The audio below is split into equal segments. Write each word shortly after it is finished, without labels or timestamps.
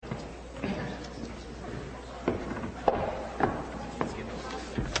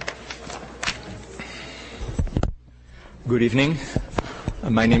Good evening.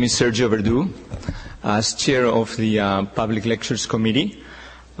 My name is Sergio Verdú. As chair of the Public Lectures Committee,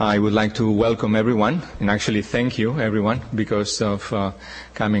 I would like to welcome everyone, and actually thank you, everyone, because of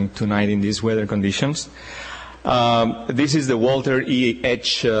coming tonight in these weather conditions. This is the Walter E.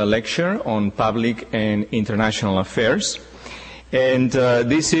 H. Lecture on Public and International Affairs. And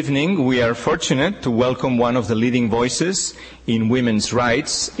this evening, we are fortunate to welcome one of the leading voices in women's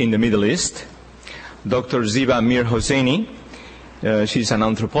rights in the Middle East, Dr. Ziba Hosseini. She's an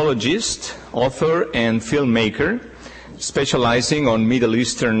anthropologist, author, and filmmaker, specializing on Middle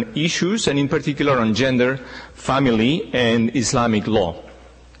Eastern issues, and in particular on gender, family, and Islamic law.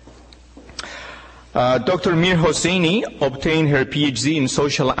 Dr. Mir Hosseini obtained her PhD in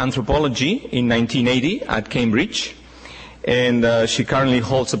social anthropology in 1980 at Cambridge, and she currently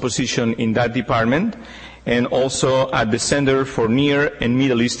holds a position in that department and also at the Center for Near and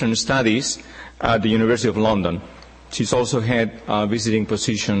Middle Eastern Studies at the University of London. She's also had visiting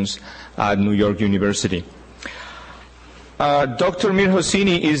positions at New York University. Dr. Mir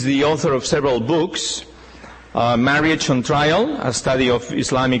Hosseini is the author of several books: Marriage on Trial, a study of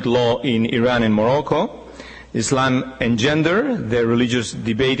Islamic law in Iran and Morocco; Islam and Gender, the religious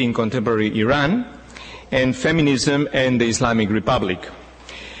debate in contemporary Iran; and Feminism and the Islamic Republic.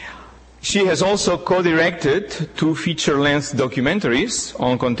 She has also co-directed 2 feature-length documentaries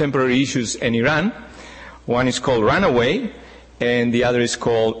on contemporary issues in Iran. One is called Runaway, and the other is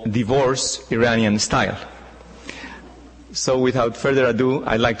called Divorce, Iranian Style. So without further ado,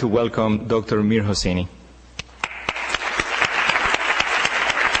 I'd like to welcome Dr. Mir Hosseini.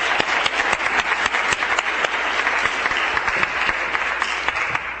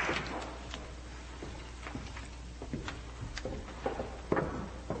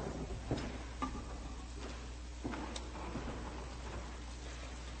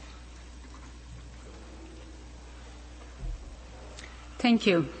 Thank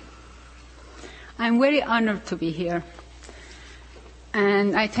you. I'm very honored to be here.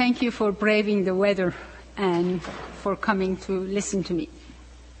 And I thank you for braving the weather and for coming to listen to me.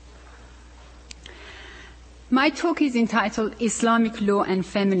 My talk is entitled Islamic Law and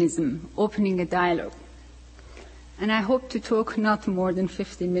Feminism, Opening a Dialogue. And I hope to talk not more than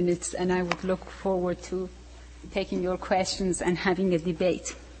 15 minutes, and I would look forward to taking your questions and having a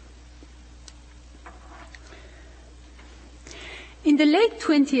debate. In the late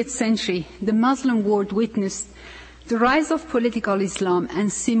 20th century, the Muslim world witnessed the rise of political Islam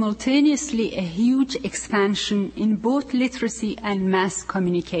and simultaneously a huge expansion in both literacy and mass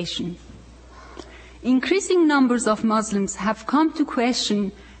communication. Increasing numbers of Muslims have come to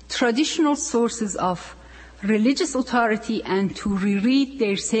question traditional sources of religious authority and to reread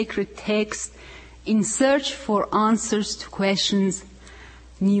their sacred texts in search for answers to questions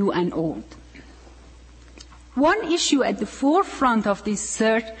new and old. One issue at the forefront of this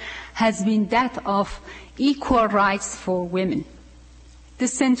search has been that of equal rights for women. The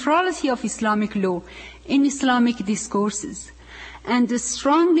centrality of Islamic law in Islamic discourses and the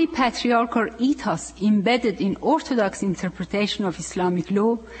strongly patriarchal ethos embedded in orthodox interpretation of Islamic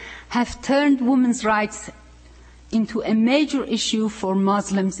law have turned women's rights into a major issue for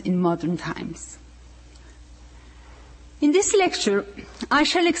Muslims in modern times. In this lecture, I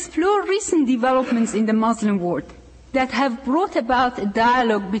shall explore recent developments in the Muslim world that have brought about a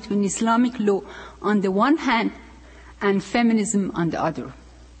dialogue between Islamic law on the one hand and feminism on the other.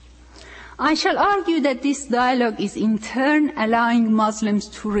 I shall argue that this dialogue is in turn allowing Muslims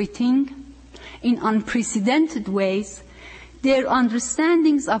to rethink, in unprecedented ways, their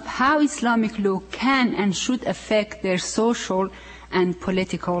understandings of how Islamic law can and should affect their social and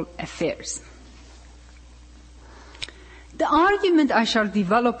political affairs. The argument I shall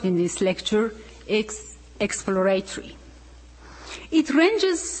develop in this lecture is exploratory. It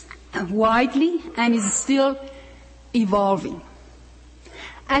ranges widely and is still evolving.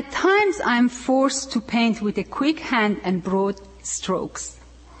 At times I am forced to paint with a quick hand and broad strokes.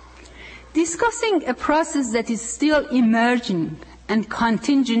 Discussing a process that is still emerging and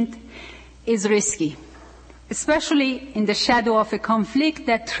contingent is risky, especially in the shadow of a conflict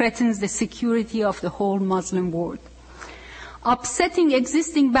that threatens the security of the whole Muslim world, upsetting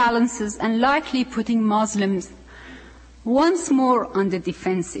existing balances and likely putting Muslims once more on the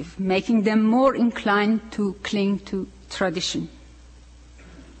defensive, making them more inclined to cling to tradition.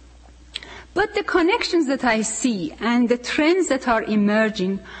 But the connections that I see and the trends that are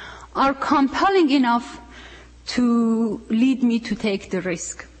emerging are compelling enough to lead me to take the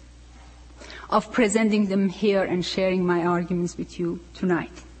risk of presenting them here and sharing my arguments with you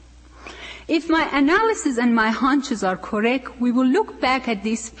tonight. If my analysis and my hunches are correct, we will look back at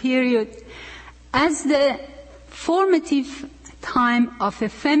this period as the formative time of a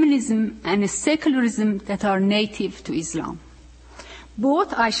feminism and a secularism that are native to Islam.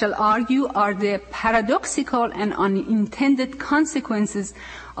 Both, I shall argue, are the paradoxical and unintended consequences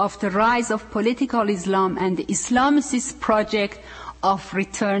of the rise of political Islam and the Islamicist project of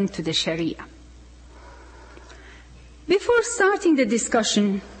return to the Sharia. Before starting the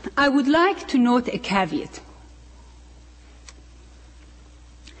discussion, I would like to note a caveat.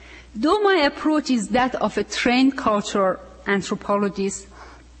 Though my approach is that of a trained cultural anthropologist,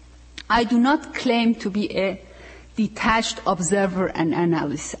 I do not claim to be a detached observer and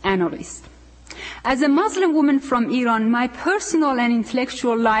analyst. As a Muslim woman from Iran, my personal and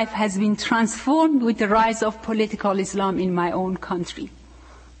intellectual life has been transformed with the rise of political Islam in my own country.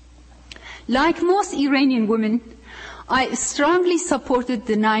 Like most Iranian women, I strongly supported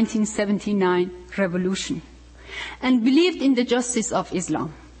the 1979 revolution and believed in the justice of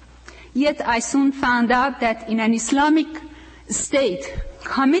Islam. Yet I soon found out that in an Islamic state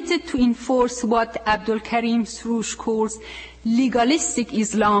committed to enforce what Abdul Karim Soroush calls legalistic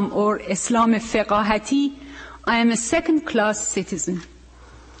Islam or Islam fiqahati, I am a second-class citizen.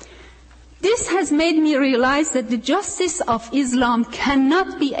 This has made me realize that the justice of Islam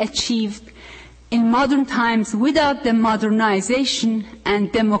cannot be achieved in modern times without the modernization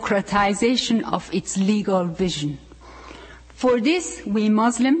and democratization of its legal vision. For this, we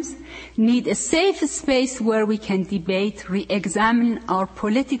Muslims need a safe space where we can debate, re-examine our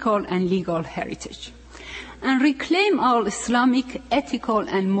political and legal heritage, and reclaim our Islamic ethical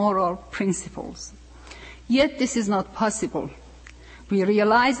and moral principles. Yet this is not possible. We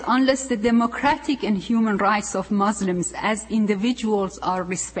realize unless the democratic and human rights of Muslims as individuals are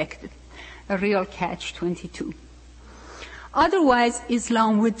respected, a real catch-22. Otherwise,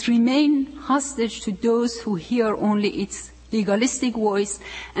 Islam would remain hostage to those who hear only its legalistic voice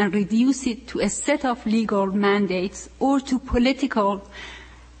and reduce it to a set of legal mandates or to political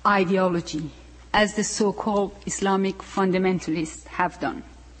ideology, as the so-called Islamic fundamentalists have done.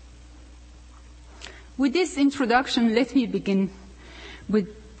 With this introduction, let me begin with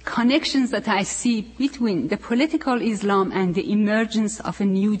connections that I see between the political Islam and the emergence of a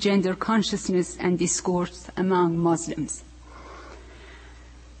new gender consciousness and discourse among Muslims.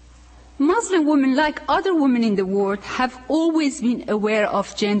 Muslim women, like other women in the world, have always been aware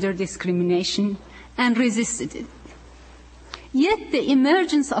of gender discrimination and resisted it. Yet the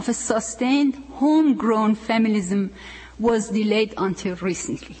emergence of a sustained, homegrown feminism was delayed until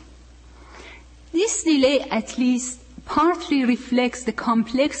recently. This delay at least partly reflects the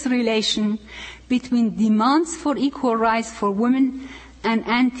complex relation between demands for equal rights for women and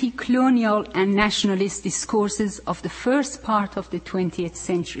anti-colonial and nationalist discourses of the first part of the 20th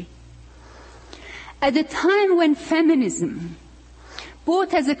century. At a time when feminism,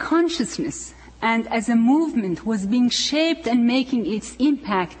 both as a consciousness and as a movement, was being shaped and making its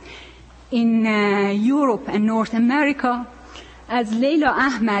impact in Europe and North America, as Leila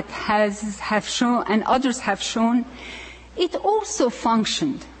Ahmed have shown and others have shown, it also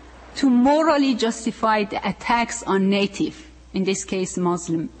functioned to morally justify the attacks on native, in this case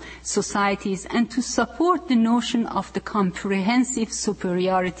Muslim, societies, and to support the notion of the comprehensive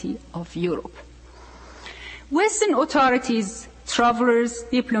superiority of Europe. Western authorities, travelers,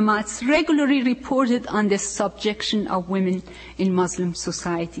 diplomats regularly reported on the subjection of women in Muslim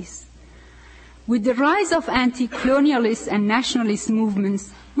societies. With the rise of anti-colonialist and nationalist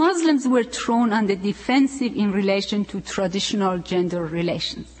movements, Muslims were thrown on the defensive in relation to traditional gender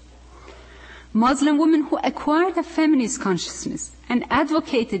relations. Muslim women who acquired a feminist consciousness and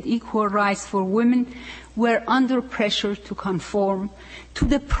advocated equal rights for women were under pressure to conform to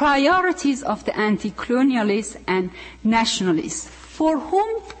the priorities of the anti-colonialists and nationalists, for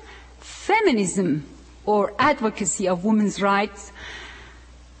whom feminism or advocacy of women's rights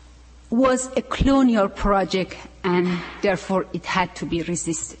was a colonial project and therefore it had to be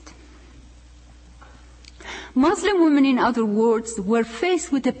resisted. Muslim women, in other words, were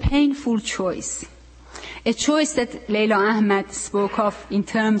faced with a painful choice, a choice that Leila Ahmed spoke of in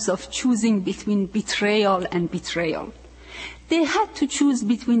terms of choosing between betrayal and betrayal. They had to choose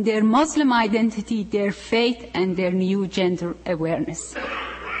between their Muslim identity, their faith, and their new gender awareness.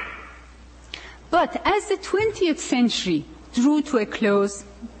 But as the 20th century drew to a close,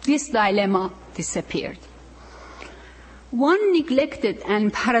 this dilemma disappeared. One neglected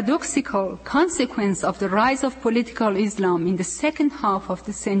and paradoxical consequence of the rise of political Islam in the second half of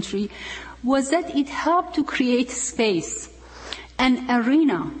the century was that it helped to create space, an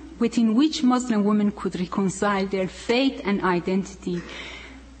arena within which Muslim women could reconcile their faith and identity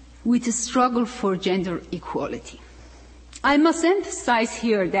with a struggle for gender equality. I must emphasize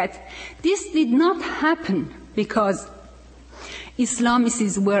here that this did not happen because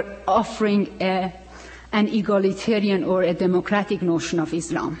Islamists were offering an egalitarian or a democratic notion of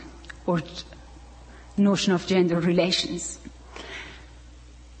Islam or notion of gender relations.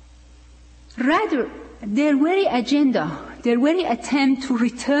 Rather, their very agenda, their very attempt to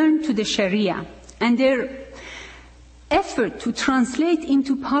return to the Sharia and their effort to translate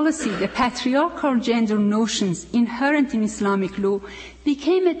into policy the patriarchal gender notions inherent in Islamic law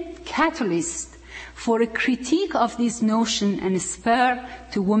became a catalyst for a critique of this notion and a spur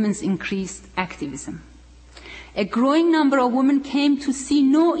to women's increased activism. A growing number of women came to see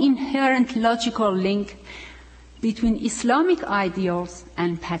no inherent logical link between Islamic ideals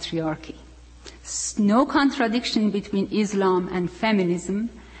and patriarchy, no contradiction between Islam and feminism,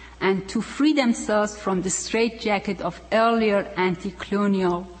 and to free themselves from the straitjacket of earlier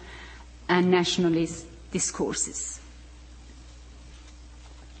anti-colonial and nationalist discourses.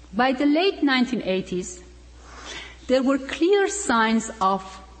 By the late 1980s, there were clear signs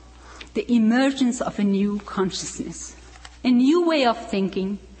of the emergence of a new consciousness, a new way of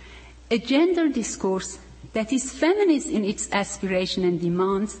thinking, a gender discourse that is feminist in its aspiration and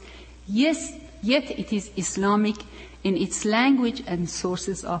demands, yes, yet it is Islamic in its language and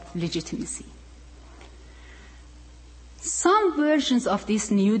sources of legitimacy. Some versions of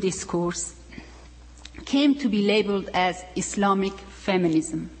this new discourse came to be labeled as Islamic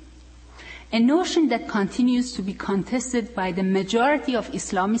feminism, a notion that continues to be contested by the majority of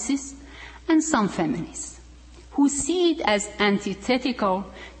Islamicists and some feminists, who see it as antithetical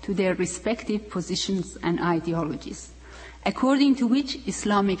to their respective positions and ideologies, according to which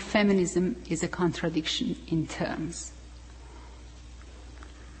Islamic feminism is a contradiction in terms.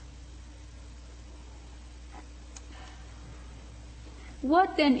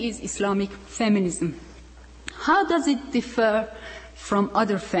 What then is Islamic feminism? How does it differ from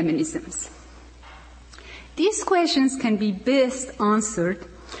other feminisms? These questions can be best answered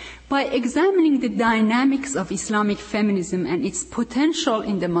by examining the dynamics of Islamic feminism and its potential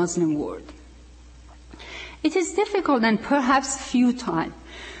in the Muslim world. It is difficult and perhaps futile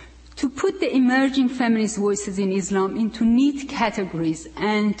to put the emerging feminist voices in Islam into neat categories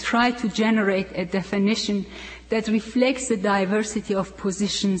and try to generate a definition that reflects the diversity of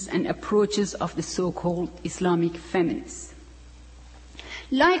positions and approaches of the so-called Islamic feminists.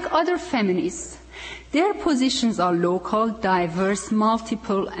 Like other feminists, their positions are local, diverse,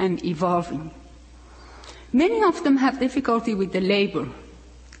 multiple, and evolving. Many of them have difficulty with the label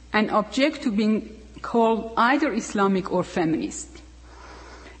and object to being called either Islamic or feminist.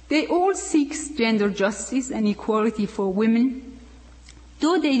 They all seek gender justice and equality for women,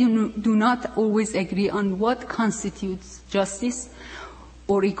 though they do not always agree on what constitutes justice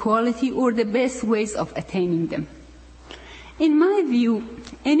or equality or the best ways of attaining them. In my view,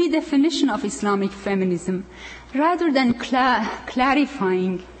 any definition of Islamic feminism, rather than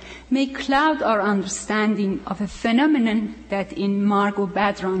clarifying, may cloud our understanding of a phenomenon that, in Margot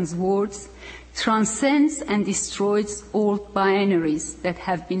Badran's words, transcends and destroys old binaries that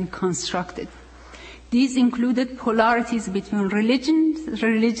have been constructed. These included polarities between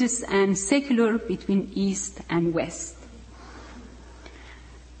religious and secular, between East and West.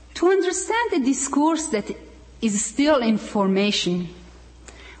 To understand the discourse that is still in formation,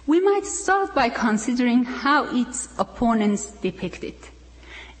 we might start by considering how its opponents depict it.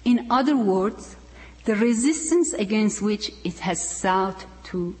 In other words, the resistance against which it has sought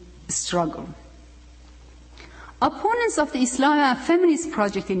to struggle. Opponents of the Islamic feminist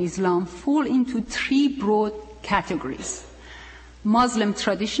project in Islam fall into three broad categories: Muslim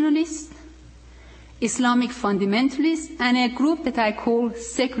traditionalists, Islamic fundamentalists, and a group that I call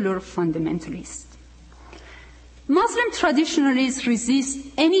secular fundamentalists. Muslim traditionalists resist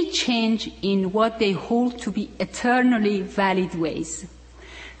any change in what they hold to be eternally valid ways,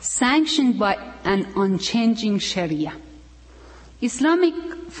 sanctioned by an unchanging Sharia. Islamic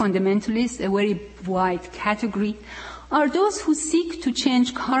fundamentalists, a very wide category, are those who seek to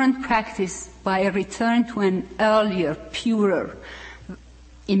change current practice by a return to an earlier, purer,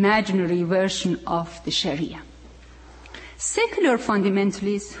 imaginary version of the Sharia. Secular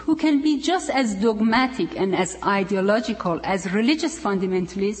fundamentalists, who can be just as dogmatic and as ideological as religious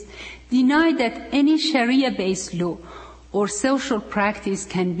fundamentalists, deny that any Sharia-based law or social practice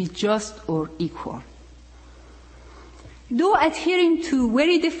can be just or equal. Though adhering to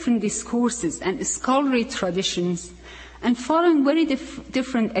very different discourses and scholarly traditions and following very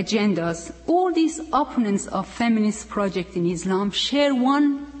different agendas, all these opponents of feminist project in Islam share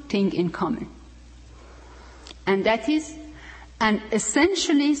one thing in common, and that is an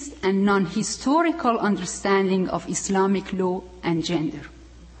essentialist and non-historical understanding of Islamic law and gender.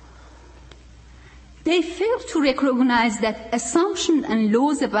 They fail to recognize that assumptions and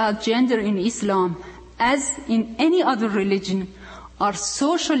laws about gender in Islam, as in any other religion, are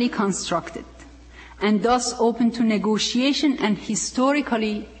socially constructed and thus open to negotiation and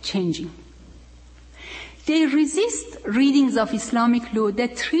historically changing. They resist readings of Islamic law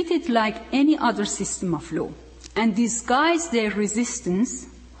that treat it like any other system of law and disguise their resistance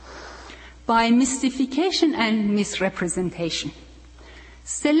by mystification and misrepresentation.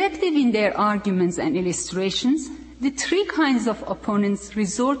 Selective in their arguments and illustrations, the three kinds of opponents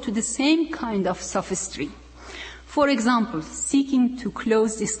resort to the same kind of sophistry. For example, seeking to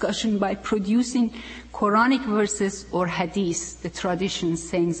close discussion by producing Quranic verses or hadiths, the traditions,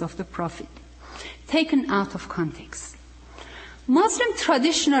 sayings of the Prophet, taken out of context. Muslim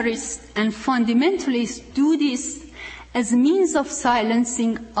traditionalists and fundamentalists do this as means of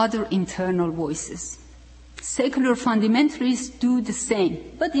silencing other internal voices. Secular fundamentalists do the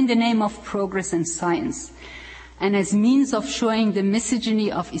same, but in the name of progress and science, and as means of showing the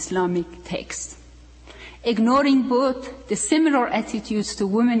misogyny of Islamic texts, ignoring both the similar attitudes to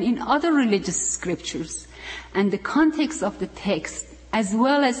women in other religious scriptures and the context of the text, as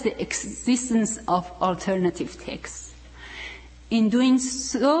well as the existence of alternative texts. In doing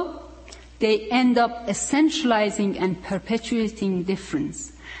so, they end up essentializing and perpetuating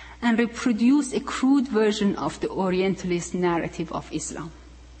difference and reproduce a crude version of the Orientalist narrative of Islam.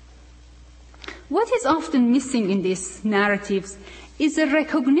 What is often missing in these narratives is a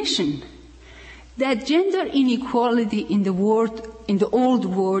recognition that gender inequality in the old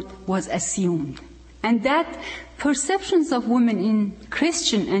world was assumed, and that perceptions of women in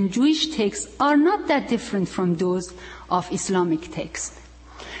Christian and Jewish texts are not that different from those of Islamic texts.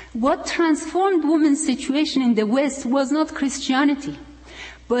 What transformed women's situation in the West was not Christianity,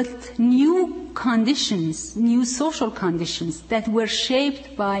 but new conditions, new social conditions that were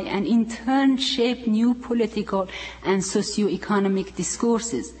shaped by and in turn shaped new political and socio-economic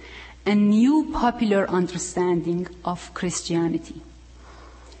discourses and new popular understanding of Christianity.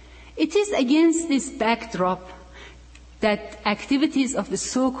 It is against this backdrop that activities of the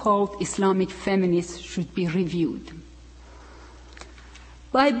so-called Islamic feminists should be reviewed.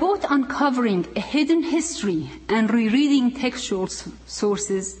 By both uncovering a hidden history and rereading textual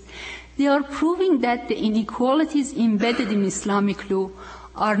sources, they are proving that the inequalities embedded in Islamic law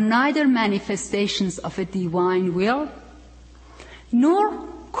are neither manifestations of a divine will, nor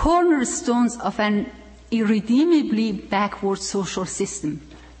cornerstones of an irredeemably backward social system,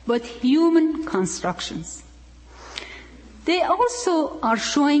 but human constructions. They also are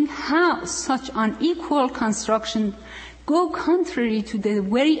showing how such unequal construction go contrary to the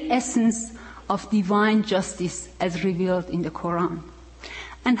very essence of divine justice as revealed in the Quran,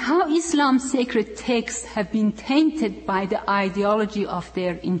 and how Islam's sacred texts have been tainted by the ideology of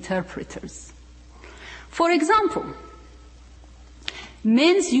their interpreters. For example,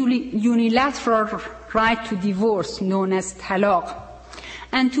 men's unilateral right to divorce, known as talaq,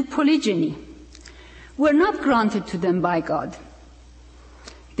 and to polygyny were not granted to them by God.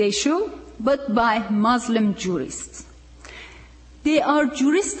 They show, but by Muslim jurists. They are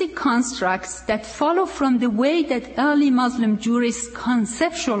juristic constructs that follow from the way that early Muslim jurists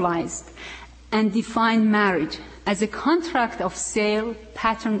conceptualized and defined marriage as a contract of sale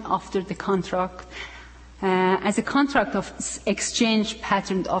patterned after the contract, as a contract of exchange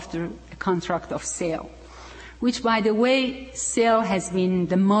patterned after a contract of sale, which, by the way, sale has been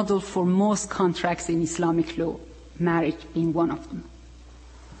the model for most contracts in Islamic law, marriage being one of them.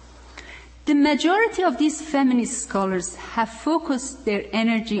 The majority of these feminist scholars have focused their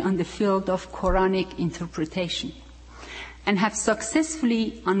energy on the field of Quranic interpretation and have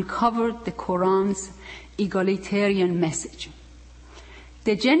successfully uncovered the Quran's egalitarian message.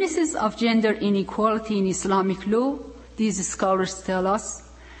 The genesis of gender inequality in Islamic law, these scholars tell us,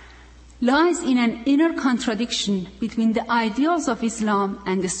 lies in an inner contradiction between the ideals of Islam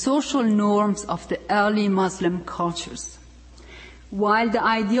and the social norms of the early Muslim cultures. While the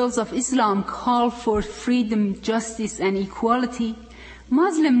ideals of Islam call for freedom, justice, and equality,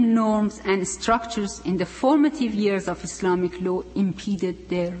 Muslim norms and structures in the formative years of Islamic law impeded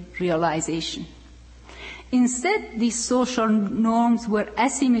their realization. Instead, these social norms were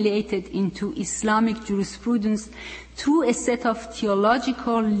assimilated into Islamic jurisprudence through a set of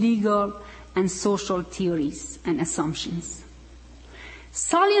theological, legal, and social theories and assumptions.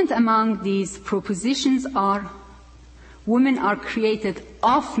 Salient among these propositions are: women are created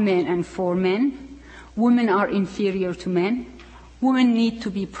of men and for men, women are inferior to men, women need to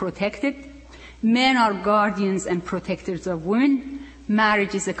be protected, men are guardians and protectors of women,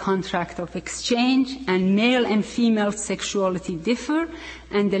 marriage is a contract of exchange, and male and female sexuality differ,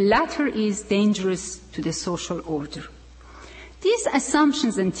 and the latter is dangerous to the social order. These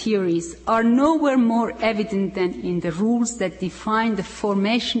assumptions and theories are nowhere more evident than in the rules that define the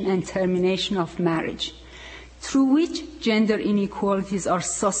formation and termination of marriage, through which gender inequalities are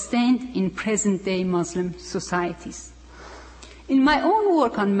sustained in present-day Muslim societies. In my own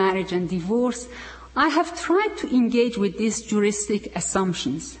work on marriage and divorce, I have tried to engage with these juristic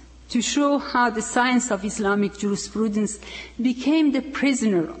assumptions to show how the science of Islamic jurisprudence became the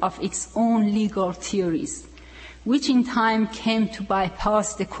prisoner of its own legal theories, which in time came to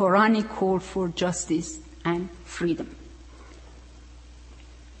bypass the Quranic call for justice and freedom.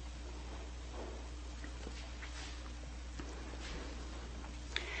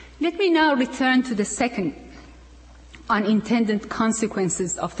 Let me now return to the second unintended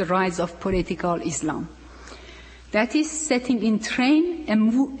consequences of the rise of political Islam. That is, setting in train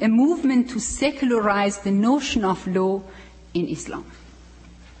a movement to secularize the notion of law in Islam.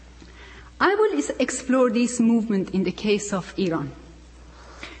 I will explore this movement in the case of Iran,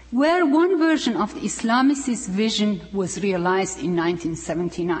 where one version of the Islamicist vision was realized in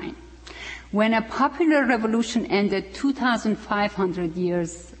 1979, when a popular revolution ended 2,500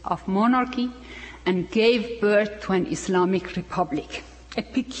 years of monarchy and gave birth to an Islamic republic, a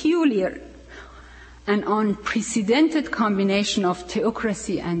peculiar and unprecedented combination of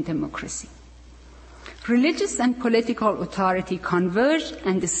theocracy and democracy. Religious and political authority converged,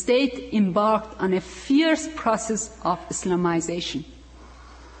 and the state embarked on a fierce process of Islamization.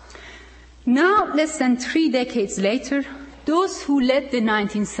 Now, less than 3 decades later, those who led the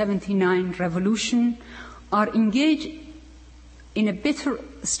 1979 revolution are engaged in a bitter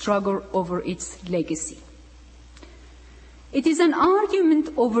struggle over its legacy. It is an argument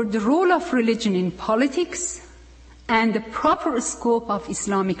over the role of religion in politics and the proper scope of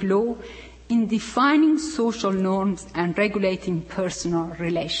Islamic law in defining social norms and regulating personal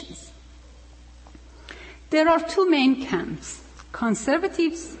relations. There are two main camps: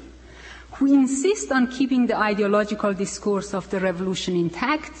 conservatives, who insist on keeping the ideological discourse of the revolution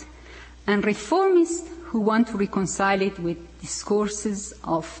intact, and reformists who want to reconcile it with discourses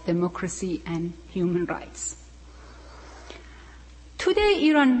of democracy and human rights. Today,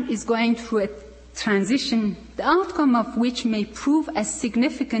 Iran is going through a transition, the outcome of which may prove as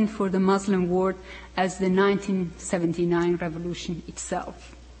significant for the Muslim world as the 1979 revolution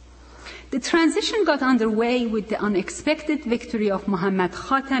itself. The transition got underway with the unexpected victory of Mohammad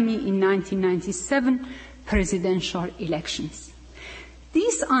Khatami in 1997 presidential elections.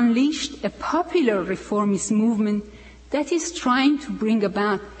 This unleashed a popular reformist movement that is trying to bring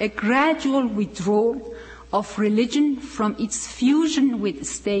about a gradual withdrawal of religion from its fusion with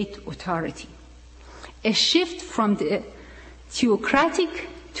state authority, a shift from the theocratic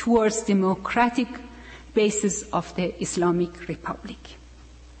towards democratic basis of the Islamic Republic.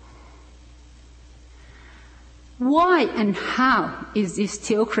 Why and how is this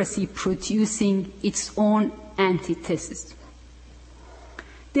theocracy producing its own antithesis?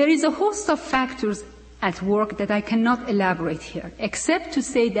 There is a host of factors at work that I cannot elaborate here, except to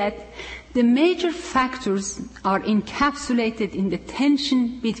say that the major factors are encapsulated in the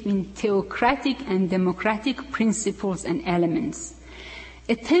tension between theocratic and democratic principles and elements,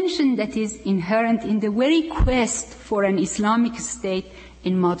 a tension that is inherent in the very quest for an Islamic state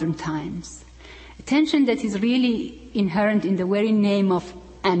in modern times, a tension that is really inherent in the very name of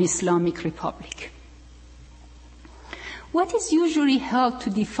an Islamic republic. What is usually held to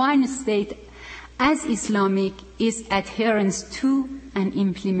define a state as Islamic is adherence to and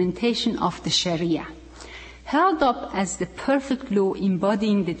implementation of the Sharia, held up as the perfect law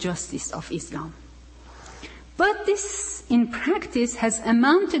embodying the justice of Islam. But this, in practice, has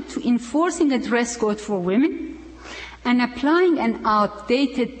amounted to enforcing a dress code for women and applying an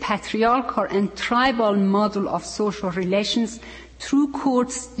outdated patriarchal and tribal model of social relations through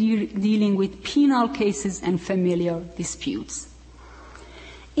courts dealing with penal cases and familial disputes.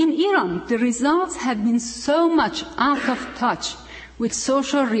 In Iran, the results have been so much out of touch with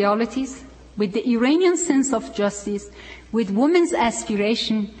social realities, with the Iranian sense of justice, with women's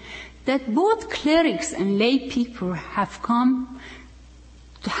aspiration, that both clerics and lay people have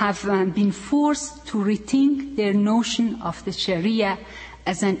been forced to rethink their notion of the Sharia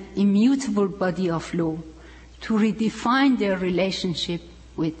as an immutable body of law, to redefine their relationship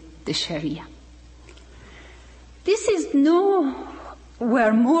with the Sharia. This is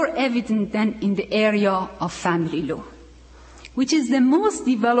nowhere more evident than in the area of family law, which is the most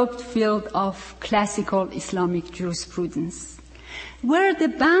developed field of classical Islamic jurisprudence, where the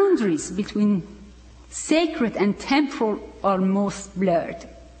boundaries between Sacred and temporal are most blurred.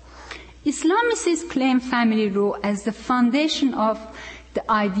 Islamicists claim family law as the foundation of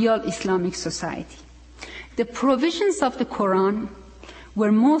the ideal Islamic society. The provisions of the Quran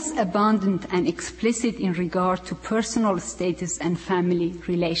were most abundant and explicit in regard to personal status and family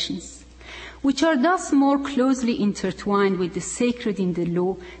relations, which are thus more closely intertwined with the sacred in the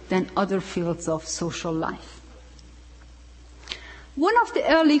law than other fields of social life. One of the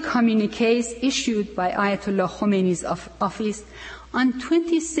early communiques issued by Ayatollah Khomeini's office on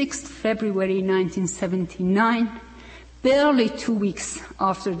 26 February 1979, barely 2 weeks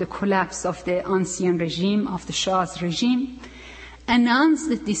after the collapse of the ancien regime, of the Shah's regime, announced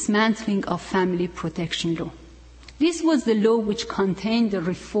the dismantling of family protection law. This was the law which contained the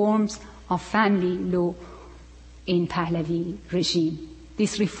reforms of family law in Pahlavi regime.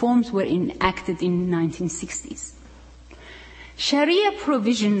 These reforms were enacted in the 1960s. Sharia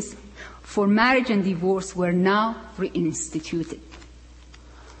provisions for marriage and divorce were now reinstituted.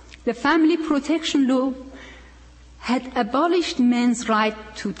 The family protection law had abolished men's right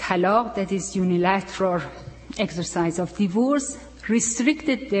to talaq, that is unilateral exercise of divorce,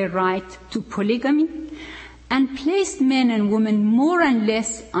 restricted their right to polygamy, and placed men and women more and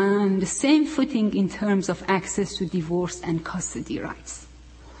less on the same footing in terms of access to divorce and custody rights.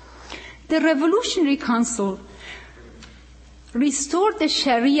 The Revolutionary Council restored the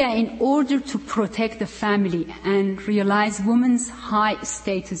Sharia in order to protect the family and realize women's high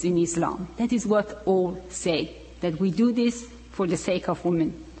status in Islam. That is what all say, that we do this for the sake of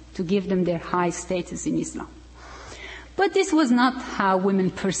women, to give them their high status in Islam. But this was not how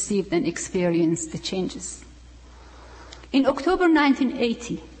women perceived and experienced the changes. In October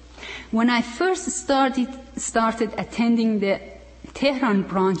 1980, when I first started attending the Tehran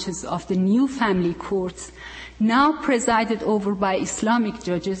branches of the new family courts, now presided over by Islamic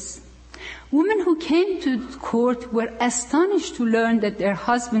judges, women who came to court were astonished to learn that their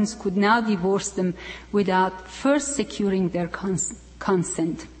husbands could now divorce them without first securing their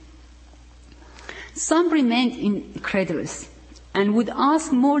consent. Some remained incredulous and would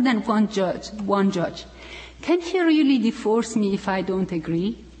ask more than one judge, can he really divorce me if I don't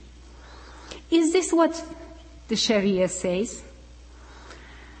agree? Is this what the Sharia says?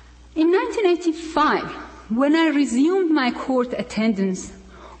 In 1985, when I resumed my court attendance,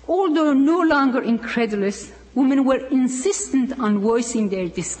 although no longer incredulous, women were insistent on voicing their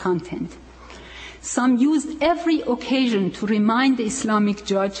discontent. Some used every occasion to remind the Islamic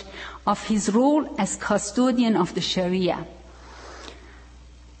judge of his role as custodian of the Sharia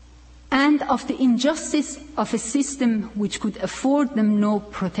and of the injustice of a system which could afford them no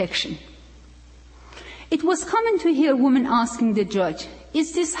protection. It was common to hear women asking the judge,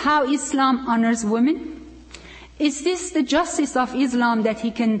 is this how Islam honors women? Is this the justice of Islam that he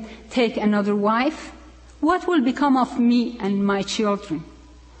can take another wife? What will become of me and my children?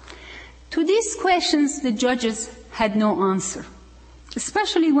 To these questions, the judges had no answer,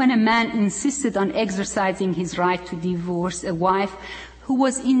 especially when a man insisted on exercising his right to divorce a wife who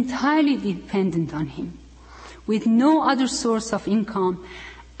was entirely dependent on him, with no other source of income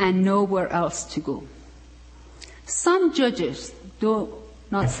and nowhere else to go. Some judges, though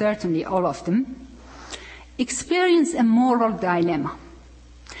not certainly all of them, experienced a moral dilemma.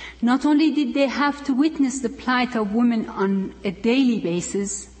 Not only did they have to witness the plight of women on a daily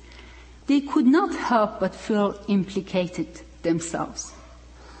basis, they could not help but feel implicated themselves.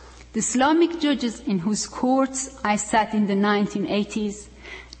 The Islamic judges in whose courts I sat in the 1980s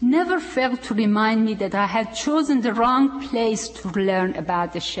never failed to remind me that I had chosen the wrong place to learn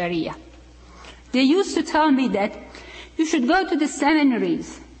about the Sharia. They used to tell me that you should go to the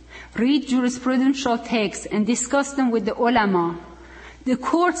seminaries, read jurisprudential texts, and discuss them with the ulama. The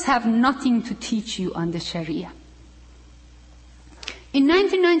courts have nothing to teach you on the Sharia. In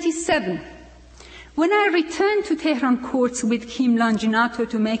 1997, when I returned to Tehran courts with Kim Longinato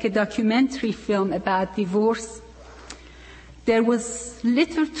to make a documentary film about divorce, there was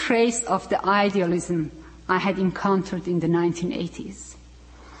little trace of the idealism I had encountered in the 1980s.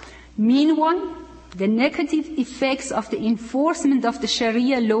 Meanwhile, the negative effects of the enforcement of the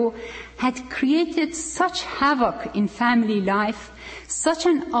Sharia law had created such havoc in family life, such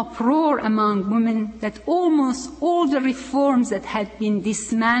an uproar among women, that almost all the reforms that had been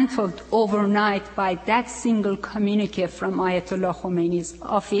dismantled overnight by that single communique from Ayatollah Khomeini's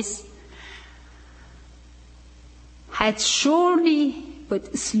office had surely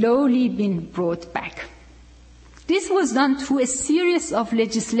but slowly been brought back. This was done through a series of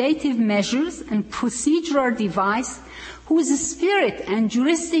legislative measures and procedural devices whose spirit and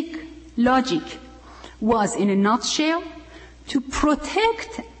juristic logic was, in a nutshell, to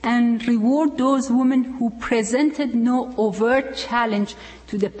protect and reward those women who presented no overt challenge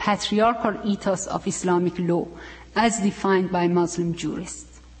to the patriarchal ethos of Islamic law, as defined by Muslim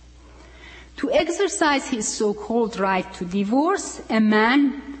jurists. To exercise his so-called right to divorce, a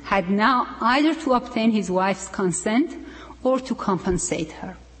man had now either to obtain his wife's consent or to compensate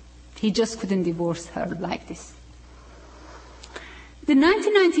her. He just couldn't divorce her like this. The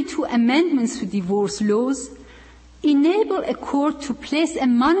 1992 amendments to divorce laws enable a court to place a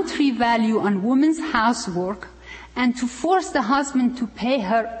monetary value on women's housework and to force the husband to pay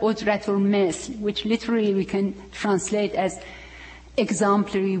her ujratul misl, which literally we can translate as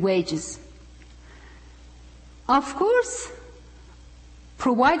exemplary wages. Of course,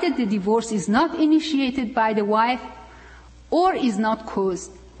 provided the divorce is not initiated by the wife or is not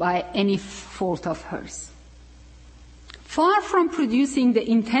caused by any fault of hers. Far from producing the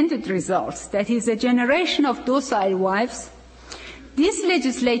intended results, that is, a generation of docile wives, these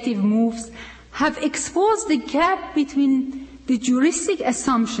legislative moves have exposed the gap between the juristic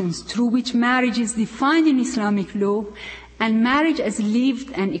assumptions through which marriage is defined in Islamic law and marriage as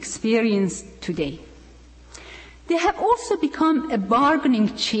lived and experienced today. They have also become a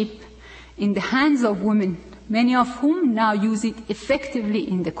bargaining chip in the hands of women, many of whom now use it effectively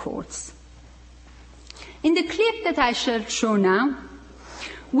in the courts. In the clip that I shall show now,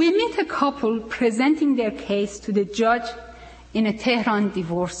 we meet a couple presenting their case to the judge in a Tehran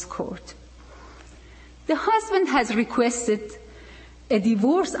divorce court. The husband has requested a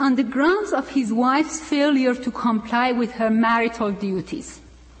divorce on the grounds of his wife's failure to comply with her marital duties.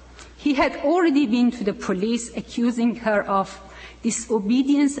 He had already been to the police accusing her of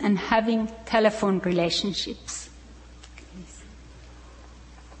disobedience and having telephone relationships.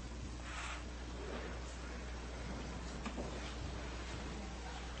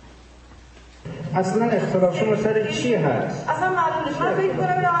 اصلا اختلاف شما سر چی هست؟ اصلا معلوم نیست. من فکر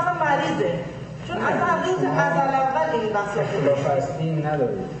کنم این اصلا مریضه. چون اصلا روز ازل اول این بحث اختلاف اصلی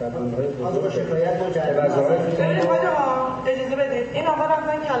ندارید. فرمانهای بزرگ شکایت با وظایفتون اجازه بدید. این آقا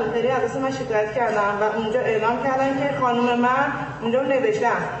رفتن کلانتری از من شکایت کردن و اونجا اعلام کردن که خانم من اونجا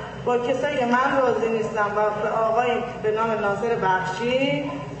نوشتن با کسایی که من راضی نیستم و به آقای به نام ناصر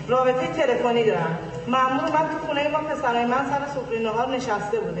بخشی رابطه تلفنی دارن. مأمور اومد تو خونه ما پسرای من سر سفره نهار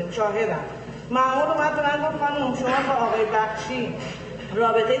نشسته بودیم. شاهدم. مأمور اومد به من گفت خانم شما با آقای بخشی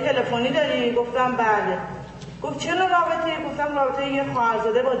رابطه تلفنی داری؟ گفتم بله. گفت چرا رابطه؟ گفتم رابطه یه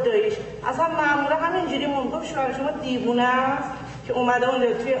خواهرزاده با داییش. اصلا مأمور همینجوری مون گفت شما دیوونه است که اومده اون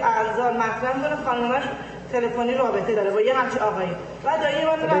توی انظار مطرح کنه خانمش تلفنی رابطه داره با یه همچین آقایی. و دایی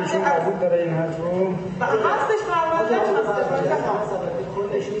من رفته قبول داره این حرف رو؟ هستش فرمانده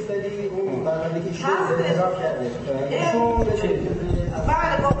کلش نیست دادی اون برنامه‌ای که اعتراف کرده.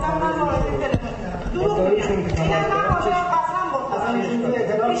 بله گفتم من رابطه تلفنی دارم. دروغ میگم. من قسم بخورم.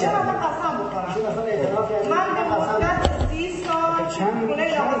 میشه من قسم بخورم. من به مدت 30 سال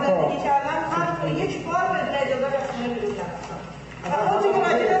خونه نامه زندگی کردم. من یک بار بدون اجازه از خونه بیرون کردم. و اون که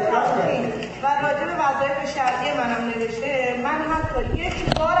راجع به تحقیق و راجع به وظایف شرعی منم نوشته، من حتی یک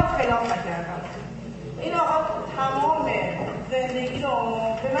بار خلاف نکردم. این آقا تمام زندگی رو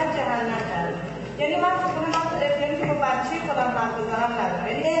به من جهنم کرد. یعنی من خونه یعنی که با بچه خودم حرف بزنم ندارم.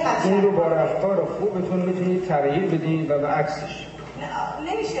 یعنی این رو با رفتار خوبتون میتونید تغییر بدین و به عکسش.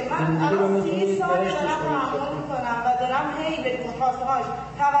 نمیشه. من الان 30 سال دارم تعامل میکنم و دارم هی به خواسته‌هاش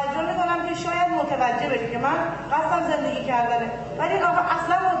توجه میکنم که شاید متوجه بشه که من قصدم زندگی کردنه، ولی این آقا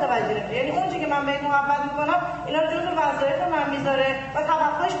اصلا متوجه نمیشه. یعنی اون چیزی که من به این محبت میکنم اینا رو جزو وظایف من میذاره و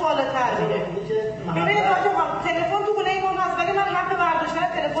توقعش بالاتر میره. ببینید آقا تلفن تو خونه این هست ولی من حق برداشتن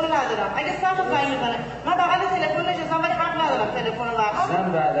تلفن ندارم. اگه صد تا زنگ میزنه من بغل تلفن نشستم ولی حق ندارم تلفن رو بردارم. زن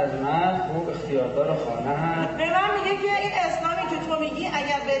بعد از مرد خوب اختیاردار خانه هست. به من میگه که این اسلامی که تو میگی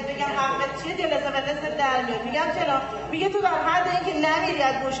اگر بهت بگم حقت چیه جلسه به قصد در میاد. میگم چرا؟ میگه تو در حد اینکه نمیری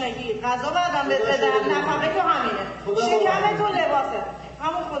از گشنگی غذا بعدم بهت بدن نفقه تو همینه شکم تو لباسه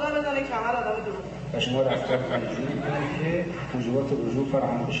همون خدا بدونه کمر آدم دروغ و شما رفتار کنید که موضوعات رجوع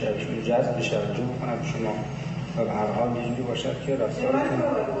فراهم بشه شما جذب بشه رجوع بکنه به شما و به هر حال اینجوری باشد که رفتارتون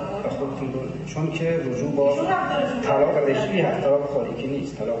به خودتون چون که رجوع با طلاق رجعی هست طلاق خارجی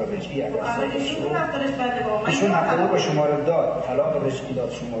نیست طلاق رجعی هست ایشون حقوق شما رو داد طلاق رجعی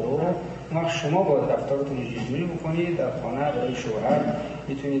داد شما رو اما شما با رفتارتون جوری بکنید در خانه برای شوهر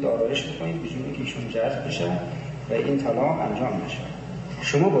میتونید آرایش بکنید به جوری که ایشون جذب بشه و این طلاق انجام نشه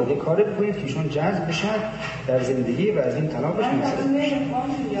شما باید یک کاری بکنید که ایشون جذب بشه در زندگی و از این طلاقش مسئله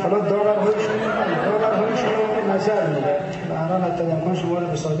حالا داورهای شما نظر میده و الان حتی امکان شما رو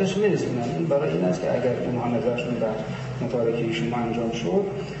به سازش میرسونن این برای این است که اگر اونها نظرشون در متارکه شما انجام شد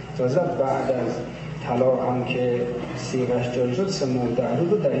تازه بعد از طلاق هم که صیغه‌اش جاری شد 3 مورد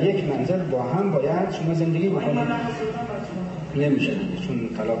رو در یک منزل با هم باید شما زندگی بکنید. نمیشه چون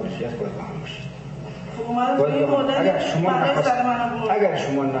طلاق رجعیت باید با هم باشید. اگر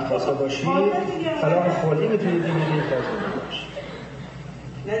شما نخواسته باشید طلاق خلعی میتونید بگیرید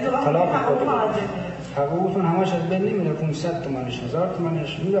طلاق خلعی حقوقتون همش از بین نمیره 500 تومانش 1000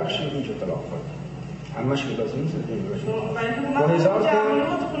 تومانش میبخشید اینجا طلاق خلعی همش که لازم نیست با 1000 تومان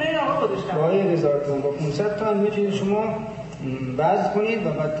با 1000 تومان با 500 تومان میتونید شما وضع کنید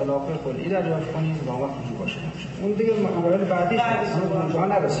و بعد طلاق خلعی دریافت کنید و اون وقت رجوع باشه. اون دیگه مقابل بعدیش اونجا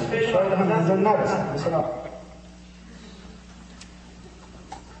نرسید شاید هم اونجا نرسید مثلا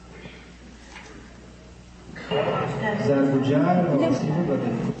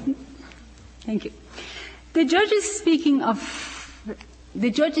Thank you. The judge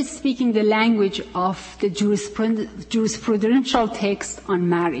is speaking the language of the jurisprudential text on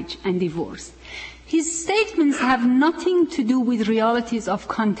marriage and divorce. His statements have nothing to do with realities of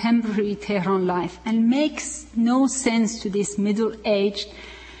contemporary Tehran life and makes no sense to this middle-aged,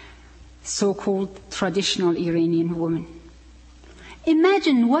 so-called traditional Iranian woman.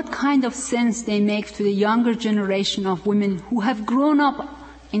 Imagine what kind of sense they make to the younger generation of women who have grown up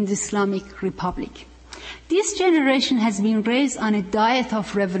in the Islamic Republic. This generation has been raised on a diet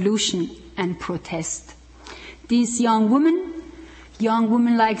of revolution and protest. These young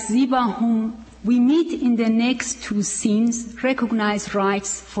women like Ziba, whom we meet in the next 2 scenes, recognize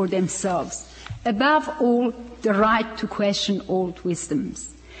rights for themselves. Above all, the right to question old wisdoms.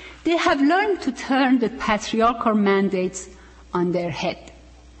 They have learned to turn the patriarchal mandates on their head.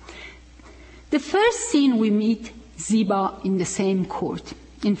 The first scene we meet Ziba in the same court,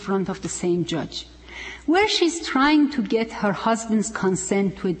 in front of the same judge, where she's trying to get her husband's consent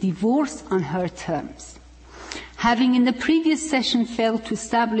to a divorce on her terms. Having in the previous session failed to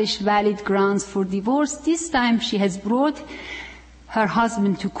establish valid grounds for divorce, this time she has brought her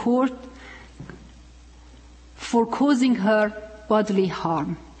husband to court for causing her bodily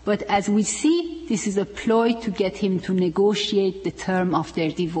harm. But as we see, this is a ploy to get him to negotiate the term of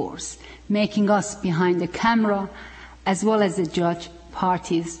their divorce, making us behind the camera, as well as the judge,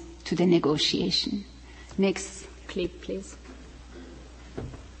 parties to the negotiation. Next clip, please.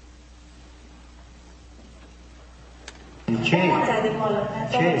 چه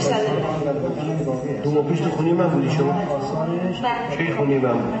دو ماه پیش تو خونه من بودی شما؟ چه خونه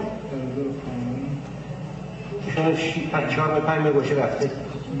من بود؟ شما 4 ماه باشه رفته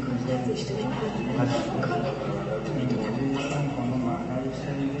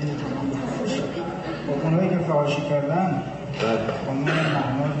اونایی که فحاشی کردن خانم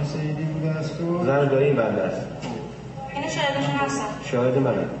محمد سیدی بوده است و زن دایی این بنده است. این شاهدشون هستم. شاهد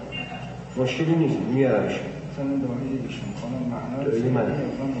منه. مشکلی نیست میارمش. زن دایی ایشون خانم محمد دایی منه.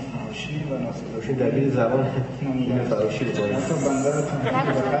 فحاشی و ناسزا دلیل زبان این فحاشی رو داریم. حتی بنده رو تنقیل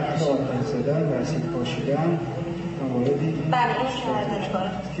و قتل و آتش زدن و اسید پاشیدن مواردی بله این شاهده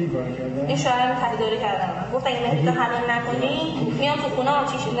کاره. کی کار کردن؟ این شاهد رو تحریداری کردن من. گفت اگه مهدی تو حمل نکنی میام تو خونه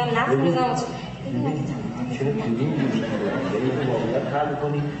آتیش میزنم نفت میزنم. چرا پیدی میگوشی؟ یعنی واقعیت حل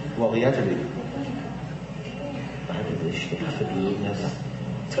کنی واقعیت رو بگی. بعد اشته حرف دیگه نزن.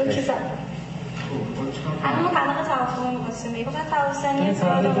 تو کی زن؟ الان ما طلاق توافقی می‌خواستیم بگیم. گفتن طلاق سنی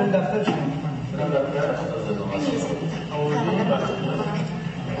استفاده دفتر شما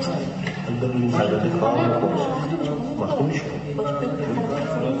بدون سبب کار نکنه محکوم شد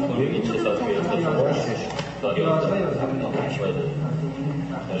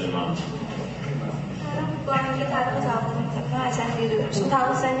با اینکه طلاق توافقی می‌کنم اصلا دیگه داشت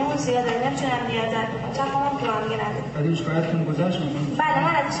طلاق سنیمون زیاده نمی‌تونم بیادر کنم چون خودم تو هم دیگه ندارم بعدش شکایتتون گذشت می‌کنم بله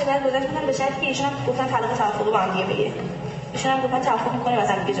من ازش شکایت گذاشت می‌کنم به شرطی که ایشون هم گفتن طلاق توافقی با هم دیگه بگیره ایشون هم گفتن توافق می‌کنیم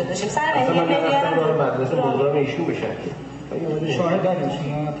مثلا دیگه جدا شیم سر مهدی بیارم داره مدرسه بزرگ ایشون بشه شاهد داریم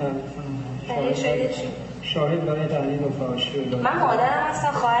شما شاهد برای تحلیل و فحاشی من مادرم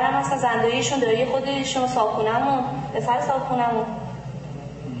هستم خواهرم هستم زنداییشون دایی خودشون صاحبخونه‌مون پسر صاحبخونه‌مون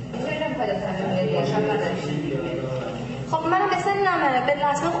خب منم مثل نمه به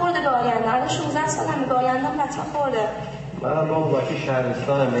لطمه خورده به آینده الان 16 سالم به آینده‌ام لطمه خورده منم با وقتی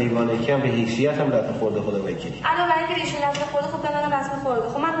شهرستانم ایوانکی هم به حیثیتم لطمه خورده خدا وکیل الان برای اینکه ایشون لطمه خورده خب به منم لطمه خورده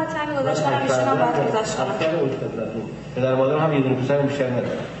خب من باید همین گذاشت کنم ایشون هم باید گذاشت کنم پدر مادرم هم یه دونه پسرم بیشتر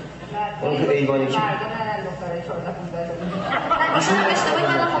ندارم اون تو ایوانکی ایشون هم اشتباه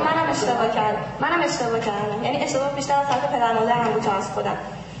کردن خب منم اشتباه کردم یعنی اشتباه بیشتر از طرف پدر مادرم بود تا از خودم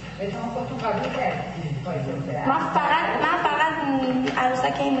من فقط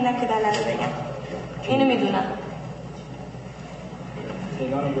عروسک این میدم که دلالو بگم اینو میدونم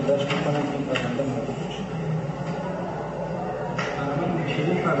اعلان گذشت میکنم که این پرونده محقق بشه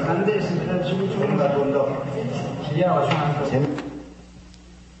کلی فرزند استراتژی میتونیم و دنیا کلی آشان.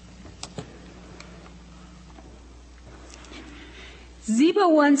 Ziba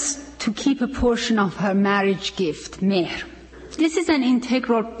wants to keep a portion of her marriage gift, mehr. This is an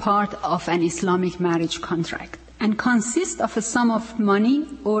integral part of an Islamic marriage contract and consists of a sum of money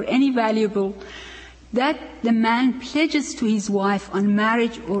or any valuable that the man pledges to his wife on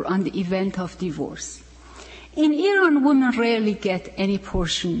marriage or on the event of divorce. In Iran, women rarely get any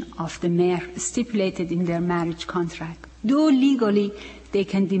portion of the mehr stipulated in their marriage contract, though legally they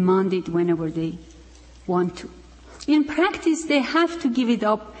can demand it whenever they want to. In practice, they have to give it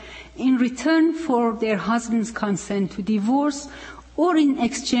up in return for their husband's consent to divorce or in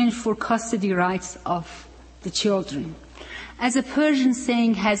exchange for custody rights of the children. As a Persian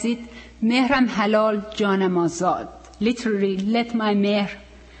saying has it, mehram halal janam azad, literally, let my mehr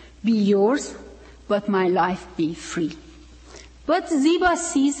be yours, but my life be free. But Ziba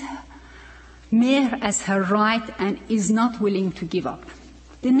sees mehr as her right and is not willing to give up.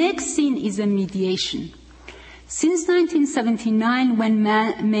 The next scene is a mediation. Since 1979, when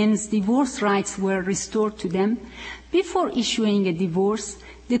men's divorce rights were restored to them, before issuing a divorce,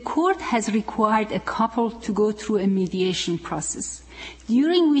 the court has required a couple to go through a mediation process,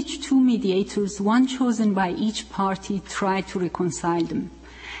 during which two mediators, one chosen by each party, try to reconcile them.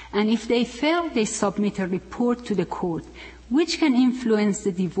 And if they fail, they submit a report to the court, which can influence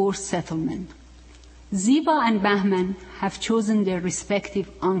the divorce settlement. Ziba and Bahman have chosen their respective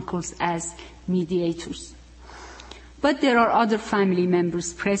uncles as mediators. But there are other family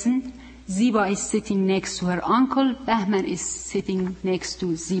members present. Ziba is sitting next to her uncle. Bahman is sitting next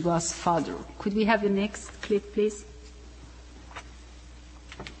to Ziba's father. Could we have the next clip, please?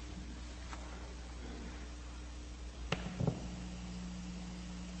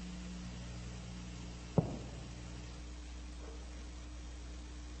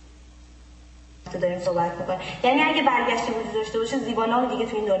 داریم صحبت می‌کنیم. یعنی اگه برگشتی وجود داشته باشه زیبانام دیگه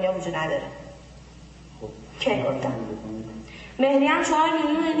تو این دنیا وجود نداره. کی گفتم؟ مهریه شما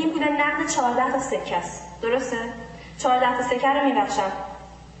 1.5 میلیون بوده، نقد 14 تا سکه است. درسته؟ 14 تا سکه رو میبخشم.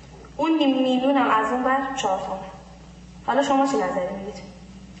 اون 1 میلیون هم از اون بر 4 تومن. حالا شما چی نظری میدید؟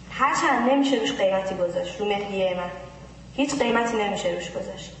 هرچند نمیشه روش قیمتی گذاشت رو مهریه من. هیچ قیمتی نمیشه روش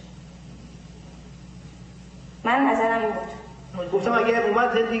گذاشت. من نظرم این بود. گفتم اگه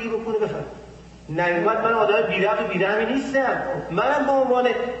اومد زندگی بکنه بفهم. نیومد من آدم بی‌ربط و بی‌رحمی نیستم. منم به عنوان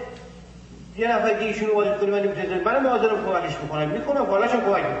یه نفر که ایشونو وارد کنه من نمی‌تونم، منم حاضرم کمکش میکنم حالاشون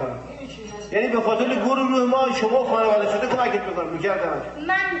کمک میکنم. یعنی به خاطر گور روح ما شما خانواده شده کمکت میکنم.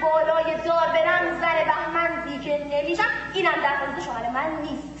 من بالای دار برم زن بهمن دیگه نمیشم. اینم در مورد شوهر من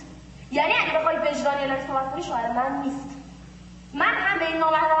نیست. یعنی اگه بخوای وجدانی الهی صحبت کنی شوهر من نیست. من هم به این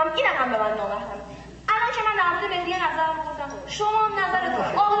نامحرمم، اینم هم به من نامحرمم. الان که من در مورد مهریه نظرم گفتم، شما نظرتون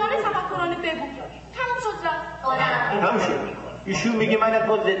آقایانه تفکرانه بگو. تموم شد رفت. تموم شد. ایشون میگه من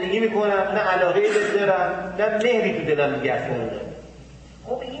با زندگی میکنم، نه علاقه بهش دارم، نه مهری تو دلم نگهدارم.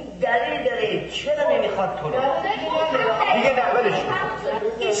 خب این دلیل داره، چرا نمیخواد تو رو؟ دیگه اولش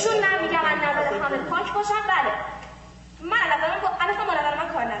ایشون نمیگه من نظر حامل پاک باشم. بله من نظرم با الان با نظر من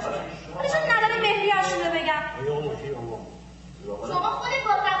کار نشد. ایشون نظر مهریه رو بگم. شما خودت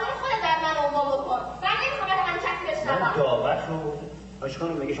با زبان خودت در من اوما بکن. من نمیخوام من کسی بشنوم. دعوت رو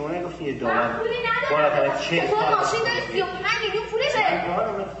آشکارو میگه شما نگفتین یه دعوت. من پولی ندارم. چطور ماشین داری 35 میلیون پولشه؟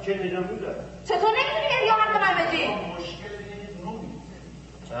 40 میلیون پول داره. چطور نمیتونی مهریه حق من بدی؟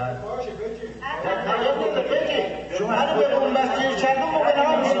 باشه بگی. شما هر به اون مسیر کردن موقع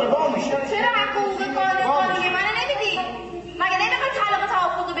نهار اشتباه میشه. چرا حقوق قانونی من نمیدی؟ مگه نمیخوای طلاق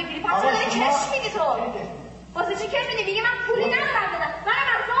توافق رو بگیری؟ پس چرا کش میدی تو؟ واسه چی کش میدی؟ میگه من پولی ندارم بدم. منم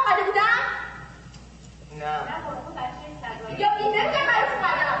از تو اومده بودم؟ نه. یا اینجا بودم برات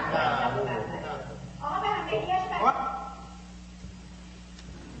اومدم؟ آقا به هم بگیش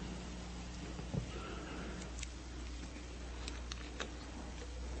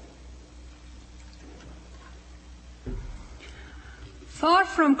Far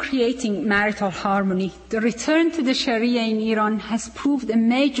from creating marital harmony, the return to the Sharia in Iran has proved a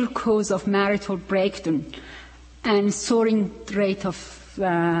major cause of marital breakdown and soaring rate of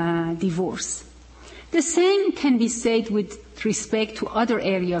divorce. The same can be said with respect to other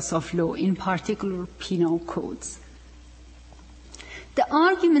areas of law, in particular penal codes. The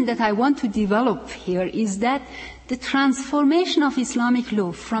argument that I want to develop here is that the transformation of Islamic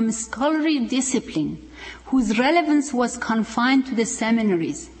law from a scholarly discipline whose relevance was confined to the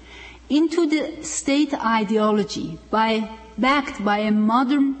seminaries into the state ideology backed by a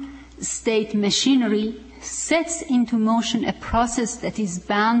modern state machinery sets into motion a process that is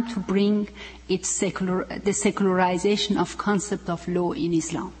bound to bring the secularization of concept of law in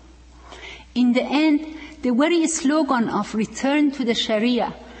Islam. In the end, the very slogan of return to the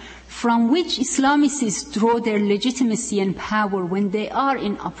Sharia, from which Islamicists draw their legitimacy and power when they are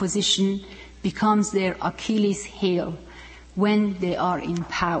in opposition, becomes their Achilles heel when they are in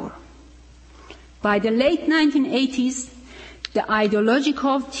power. By the late 1980s, the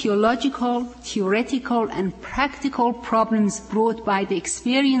ideological, theological, theoretical, and practical problems brought by the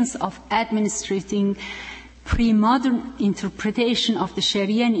experience of administrating pre-modern interpretation of the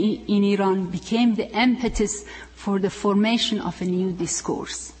Sharia in Iran became the impetus for the formation of a new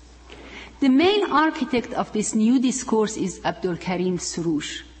discourse. The main architect of this new discourse is Abdul Karim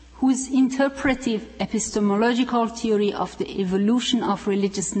Soroush, whose interpretive epistemological theory of the evolution of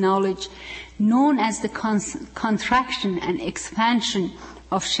religious knowledge, known as the contraction and expansion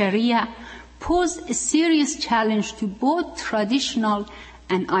of Sharia, posed a serious challenge to both traditional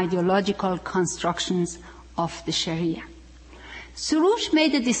and ideological constructions of the Sharia. Soroush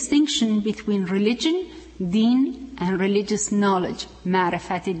made a distinction between religion, deen, and religious knowledge,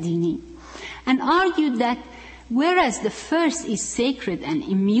 ma'rifat-e-dini, and argued that whereas the first is sacred and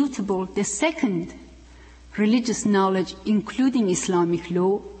immutable, the second, religious knowledge, including Islamic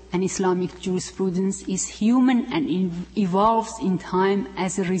law and Islamic jurisprudence, is human and evolves in time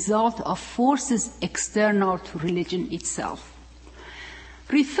as a result of forces external to religion itself.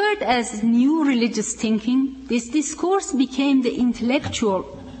 Referred as new religious thinking, this discourse became the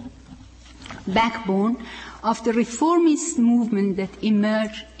intellectual backbone of the reformist movement that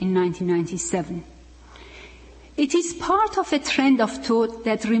emerged in 1997. It is part of a trend of thought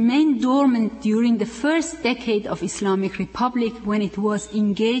that remained dormant during the first decade of Islamic Republic when it was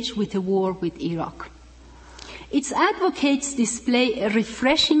engaged with a war with Iraq. Its advocates display a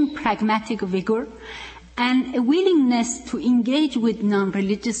refreshing pragmatic vigor and a willingness to engage with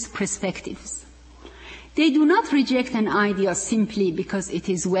non-religious perspectives. They do not reject an idea simply because it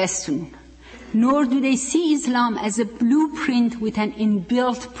is Western, nor do they see Islam as a blueprint with an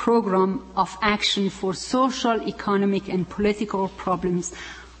inbuilt program of action for social, economic, and political problems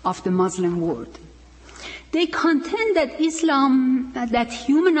of the Muslim world. They contend that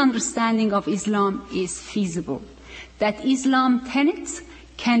human understanding of Islam is feasible, that Islam tenets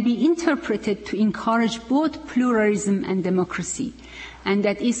can be interpreted to encourage both pluralism and democracy, and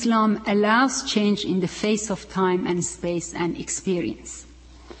that Islam allows change in the face of time and space and experience.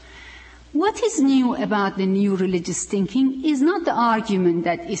 What is new about the new religious thinking is not the argument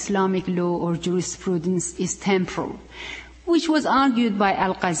that Islamic law or jurisprudence is temporal, which was argued by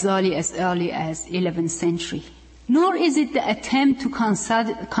Al-Ghazali as early as 11th century, nor is it the attempt to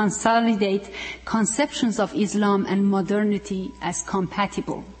consolidate conceptions of Islam and modernity as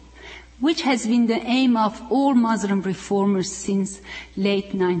compatible, which has been the aim of all Muslim reformers since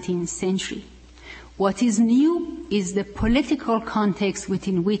late 19th century. What is new is the political context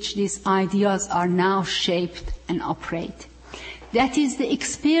within which these ideas are now shaped and operate. That is the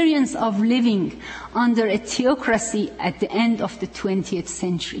experience of living under a theocracy at the end of the 20th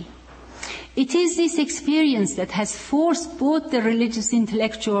century. It is this experience that has forced both the religious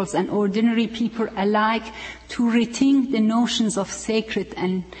intellectuals and ordinary people alike to rethink the notions of sacred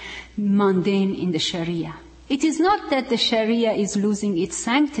and mundane in the Sharia. It is not that the Sharia is losing its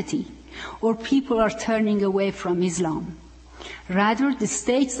sanctity or people are turning away from Islam. Rather, the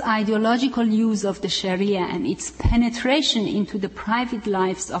state's ideological use of the Sharia and its penetration into the private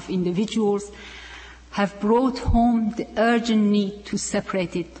lives of individuals have brought home the urgent need to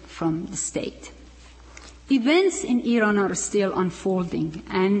separate it from the state. Events in Iran are still unfolding,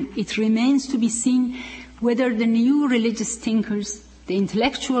 and it remains to be seen whether the new religious thinkers, the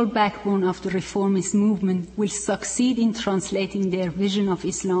intellectual backbone of the reformist movement, will succeed in translating their vision of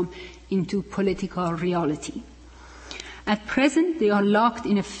Islam into political reality. At present, they are locked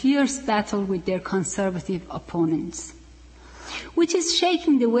in a fierce battle with their conservative opponents, which is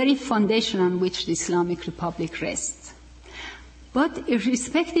shaking the very foundation on which the Islamic Republic rests. But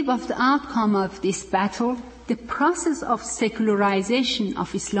irrespective of the outcome of this battle, the process of secularization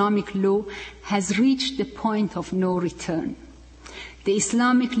of Islamic law has reached the point of no return. The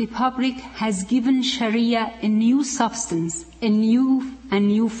Islamic Republic has given Sharia a new substance,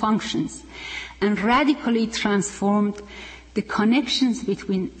 new functions, and radically transformed the connections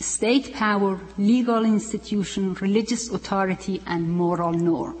between state power, legal institution, religious authority, and moral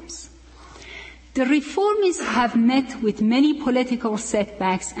norms. The reformists have met with many political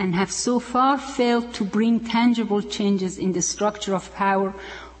setbacks and have so far failed to bring tangible changes in the structure of power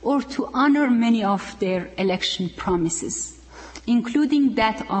or to honor many of their election promises. including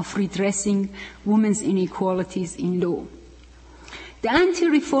that of redressing women's inequalities in law. The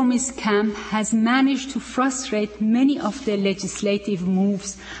anti-reformist camp has managed to frustrate many of the legislative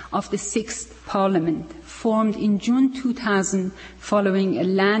moves of the Sixth Parliament, formed in June 2000 following a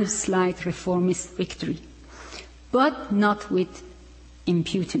landslide reformist victory, but not with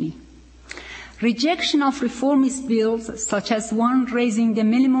impunity. Rejection of reformist bills, such as one raising the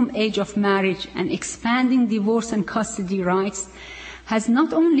minimum age of marriage and expanding divorce and custody rights, has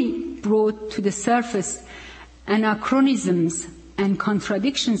not only brought to the surface anachronisms and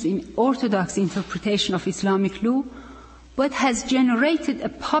contradictions in orthodox interpretation of Islamic law, but has generated a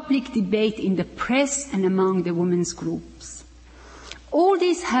public debate in the press and among the women's groups. All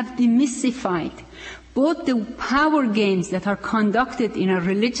these have demystified both the power games that are conducted in a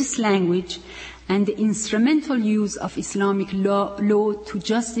religious language and the instrumental use of Islamic law to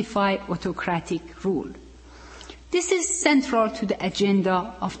justify autocratic rule. This is central to the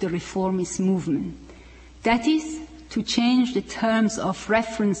agenda of the reformist movement, that is, to change the terms of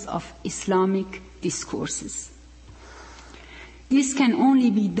reference of Islamic discourses. This can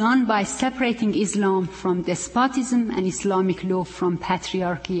only be done by separating Islam from despotism and Islamic law from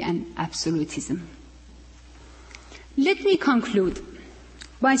patriarchy and absolutism. Let me conclude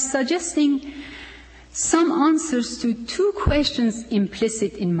by suggesting some answers to two questions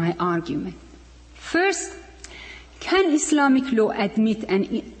implicit in my argument. First, can Islamic law admit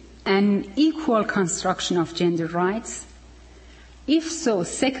an equal construction of gender rights? If so,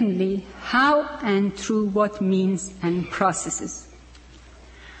 secondly, how and through what means and processes?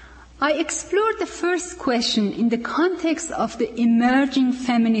 I explored the first question in the context of the emerging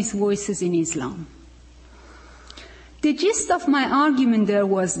feminist voices in Islam. The gist of my argument there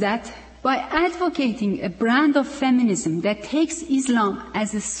was that by advocating a brand of feminism that takes Islam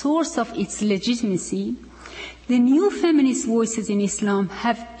as a source of its legitimacy, the new feminist voices in Islam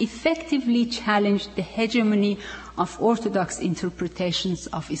have effectively challenged the hegemony of orthodox interpretations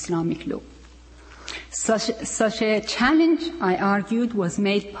of Islamic law. Such a challenge, I argued, was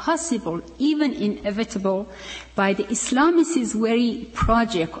made possible, even inevitable, by the Islamicists' very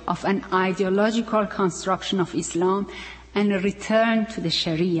project of an ideological construction of Islam and a return to the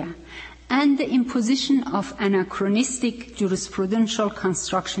Sharia, and the imposition of anachronistic jurisprudential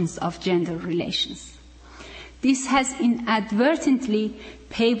constructions of gender relations. This has inadvertently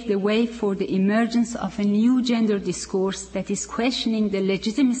paved the way for the emergence of a new gender discourse that is questioning the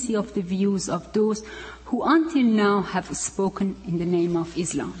legitimacy of the views of those who until now have spoken in the name of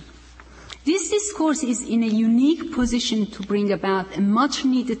Islam. This discourse is in a unique position to bring about a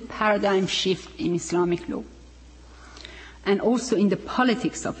much-needed paradigm shift in Islamic law and also in the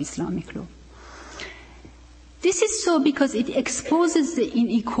politics of Islamic law. This is so because it exposes the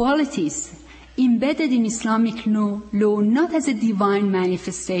inequalities embedded in Islamic law not as a divine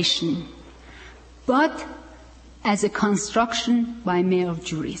manifestation, but as a construction by male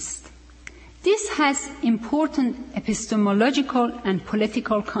jurists. This has important epistemological and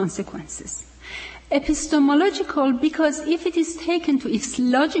political consequences. Epistemological because if it is taken to its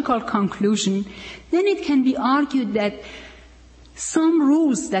logical conclusion, then it can be argued that some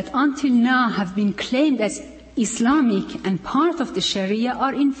rules that until now have been claimed as Islamic and part of the Sharia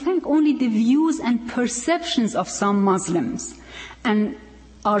are in fact only the views and perceptions of some Muslims and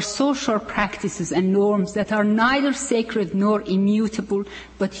are social practices and norms that are neither sacred nor immutable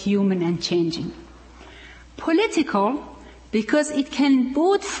but human and changing. Political because it can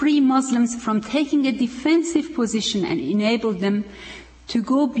both free Muslims from taking a defensive position and enable them to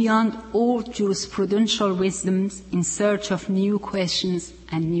go beyond old jurisprudential wisdoms in search of new questions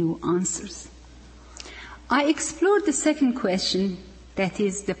and new answers. I explored the second question, that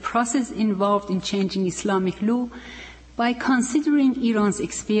is, the process involved in changing Islamic law, by considering Iran's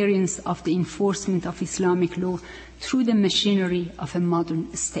experience of the enforcement of Islamic law through the machinery of a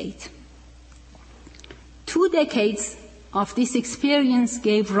modern state. 2 decades of this experience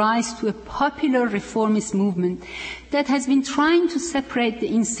gave rise to a popular reformist movement that has been trying to separate the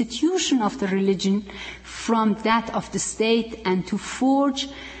institution of the religion from that of the state and to forge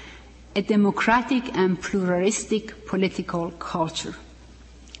a democratic and pluralistic political culture.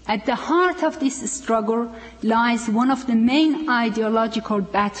 At the heart of this struggle lies one of the main ideological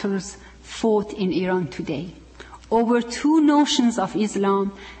battles fought in Iran today, over 2 notions of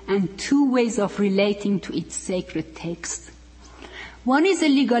Islam and 2 ways of relating to its sacred text. One is a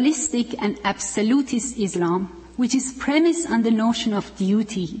legalistic and absolutist Islam, which is premised on the notion of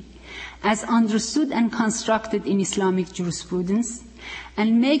duty, as understood and constructed in Islamic jurisprudence,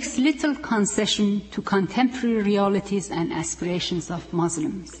 and makes little concession to contemporary realities and aspirations of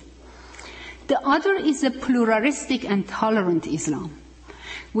Muslims. The other is a pluralistic and tolerant Islam,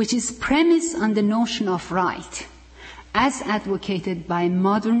 which is premised on the notion of right, as advocated by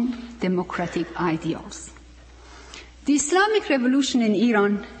modern democratic ideals. The Islamic Revolution in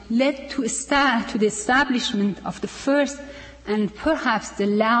Iran led to the establishment of the first and perhaps the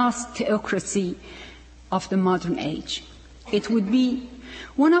last theocracy of the modern age. It would be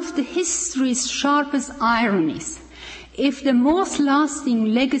one of the history's sharpest ironies if the most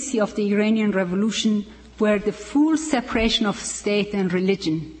lasting legacy of the Iranian Revolution were the full separation of state and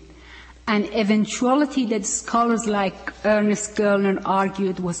religion, an eventuality that scholars like Ernest Gerlner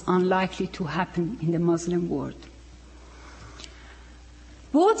argued was unlikely to happen in the Muslim world.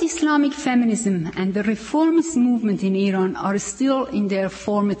 Both Islamic feminism and the reformist movement in Iran are still in their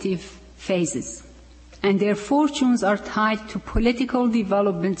formative phases, and their fortunes are tied to political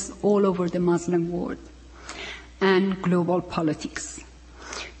developments all over the Muslim world and global politics.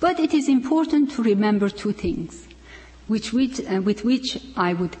 But it is important to remember two things, with which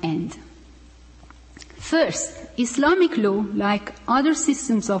I would end. First, Islamic law, like other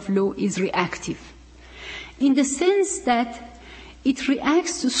systems of law, is reactive, in the sense that it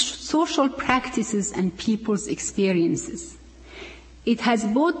reacts to social practices and people's experiences. It has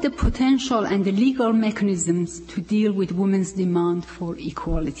both the potential and the legal mechanisms to deal with women's demand for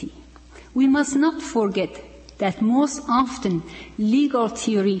equality. We must not forget that most often legal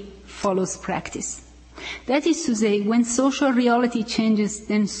theory follows practice. That is to say, when social reality changes,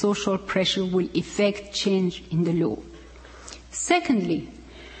 then social pressure will effect change in the law. Secondly,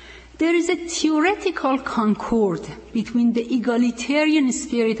 there is a theoretical concord between the egalitarian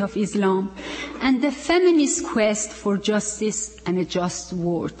spirit of Islam and the feminist quest for justice and a just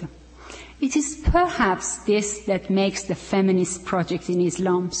world. It is perhaps this that makes the feminist project in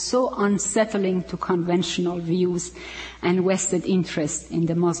Islam so unsettling to conventional views and vested interest in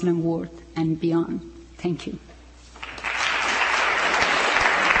the Muslim world and beyond. Thank you.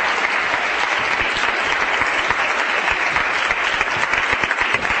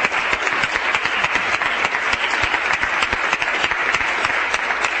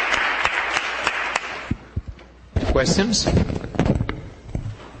 Questions?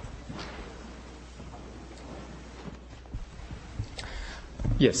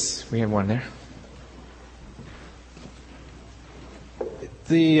 Yes, we have one there.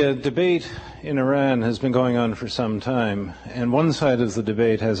 The debate in Iran has been going on for some time, and one side of the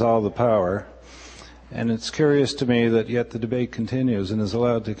debate has all the power, and it's curious to me that yet the debate continues and is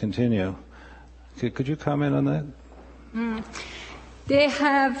allowed to continue. Could you comment on that? They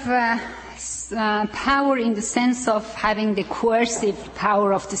have power in the sense of having the coercive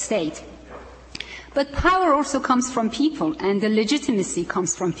power of the state. But power also comes from people, and the legitimacy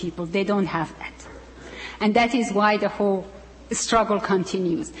comes from people. They don't have that. And that is why the whole struggle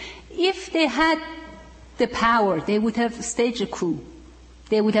continues. If they had the power, they would have staged a coup.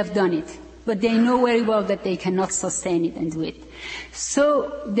 They would have done it. But they know very well that they cannot sustain it and do it.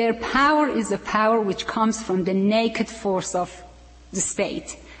 So their power is a power which comes from the naked force of the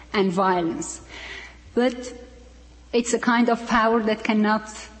state and violence. But it's a kind of power that cannot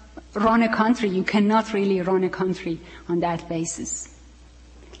run a country. You cannot really run a country on that basis.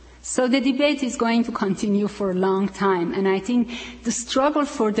 So the debate is going to continue for a long time, and I think the struggle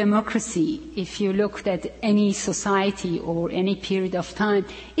for democracy, if you looked at any society or any period of time,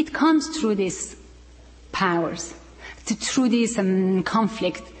 it comes through these powers, through this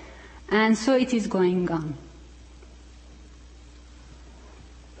conflict, and so it is going on.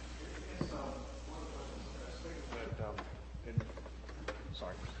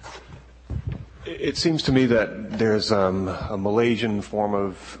 It seems to me that there's a Malaysian form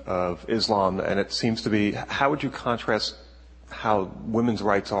of Islam, and it seems to be, how would you contrast how women's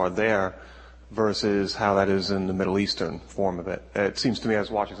rights are there versus how that is in the Middle Eastern form of it? It seems to me, I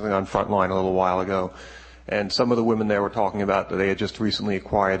was watching something on Frontline a little while ago, and some of the women there were talking about that they had just recently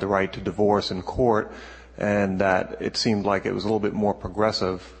acquired the right to divorce in court, and that it seemed like it was a little bit more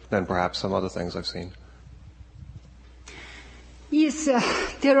progressive than perhaps some other things I've seen. Yes,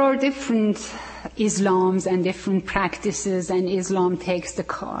 there are different Islams and different practices, and Islam takes the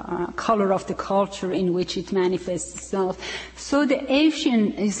color of the culture in which it manifests itself. So the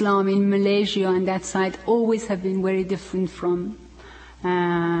Asian Islam in Malaysia and that side always have been very different from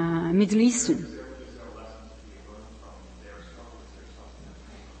Middle Eastern.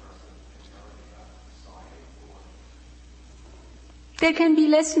 There can be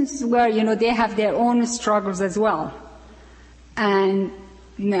lessons where, they have their own struggles as well. And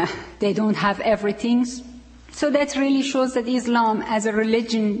they don't have everything. So that really shows that Islam as a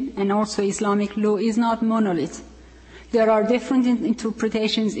religion and also Islamic law is not monolith. There are different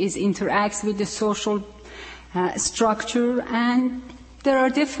interpretations. It interacts with the social structure, and there are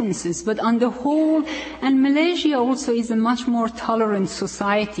differences. But on the whole, and Malaysia also is a much more tolerant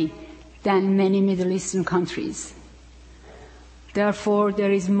society than many Middle Eastern countries. Therefore,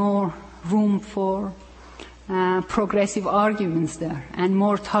 there is more room for progressive arguments there and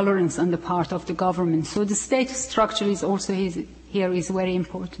more tolerance on the part of the government. So the state structure is also here is very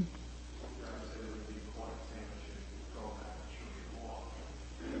important.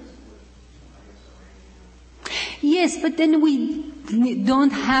 Yes, but then we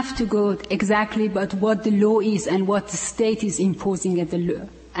don't have to go exactly about what the law is and what the state is imposing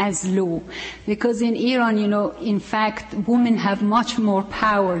as law. Because in Iran, in fact, women have much more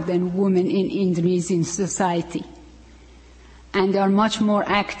power than women in Indonesian society. And they are much more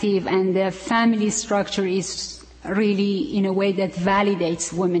active, and their family structure is really in a way that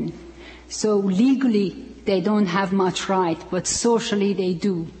validates women. So legally, they don't have much right, but socially they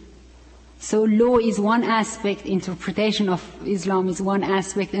do. So law is one aspect, interpretation of Islam is one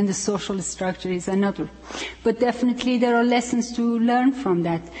aspect, and the social structure is another. But definitely there are lessons to learn from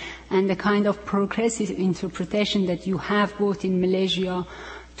that, and the kind of progressive interpretation that you have both in Malaysia,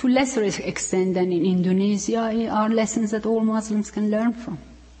 to lesser extent than in Indonesia, are lessons that all Muslims can learn from.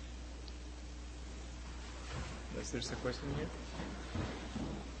 There's a question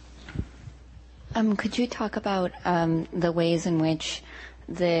here. Could you talk about the ways in which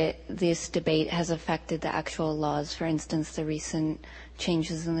this debate has affected the actual laws, for instance, the recent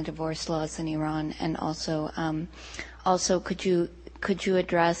changes in the divorce laws in Iran, and also could you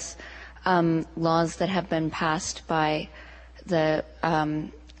address laws that have been passed by the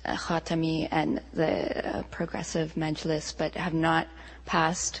Khatami and the Progressive Majlis, but have not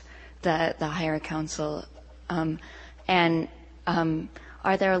passed the higher council, and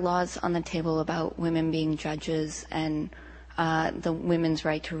are there laws on the table about women being judges and the women's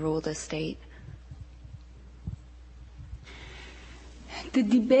right to rule the state? The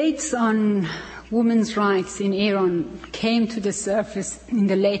debates on women's rights in Iran came to the surface in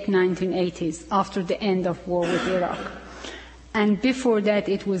the late 1980s after the end of war with Iraq. And before that,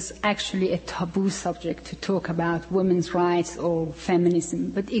 it was actually a taboo subject to talk about women's rights or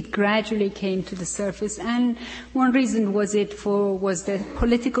feminism. But it gradually came to the surface, and one reason was the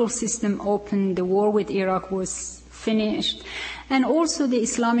political system opened, the war with Iraq was finished, and also the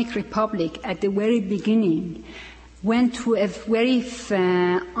Islamic Republic at the very beginning went through a very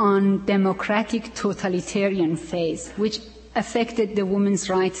undemocratic totalitarian phase, which affected the women's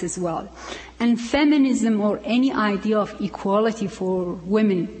rights as well. And feminism or any idea of equality for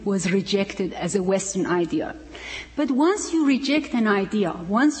women was rejected as a Western idea. But once you reject an idea,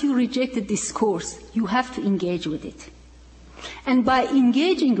 once you reject a discourse, you have to engage with it. And by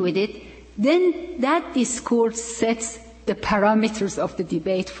engaging with it, then that discourse sets the parameters of the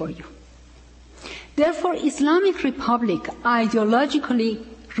debate for you. Therefore, Islamic Republic ideologically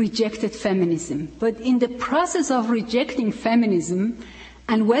rejected feminism, but in the process of rejecting feminism,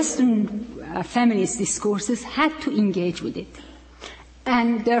 and Western feminist discourses had to engage with it,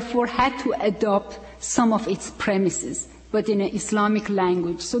 and therefore had to adopt some of its premises, but in an Islamic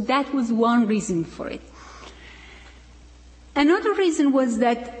language. So that was one reason for it. Another reason was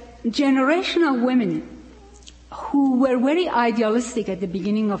that generation of women who were very idealistic at the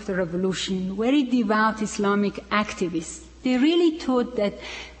beginning of the revolution, very devout Islamic activists, they really thought that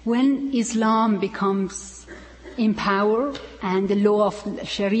when Islam becomes in power and the law of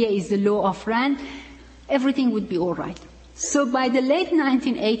Sharia is the law of land, everything would be all right. So by the late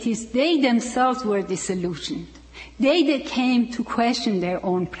 1980s, they themselves were disillusioned. They came to question their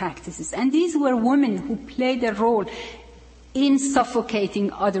own practices. And these were women who played a role in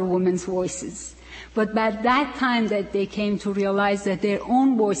suffocating other women's voices. But by that time that they came to realize that their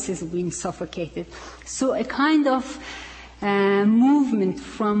own voices were being suffocated. So a kind of movement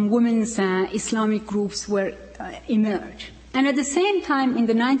from women's Islamic groups were emerged. And at the same time, in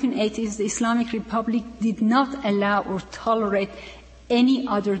the 1980s, the Islamic Republic did not allow or tolerate any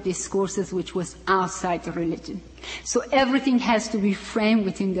other discourses which was outside the religion. So everything has to be framed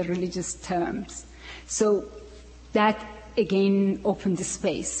within the religious terms. So that, again, opened the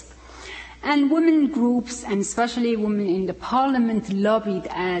space. And women groups, and especially women in the parliament, lobbied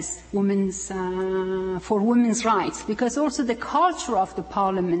as for women's rights, because also the culture of the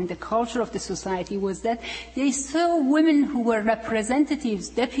parliament, the culture of the society was that they saw women who were representatives,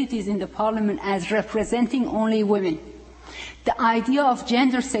 deputies in the parliament, as representing only women. The idea of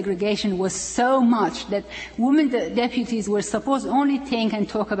gender segregation was so much that women deputies were supposed only think and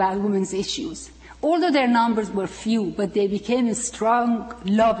talk about women's issues. Although their numbers were few, but they became a strong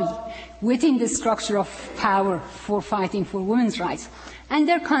lobby within the structure of power for fighting for women's rights. And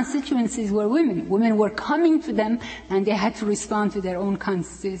their constituencies were women. Women were coming to them, and they had to respond to their own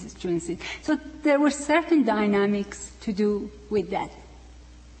constituencies. So there were certain dynamics to do with that.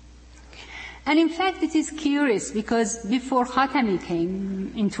 And in fact, it is curious, because before Khatami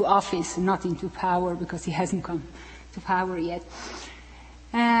came into office, not into power, because he hasn't come to power yet,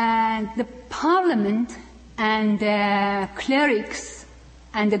 and the parliament and the clerics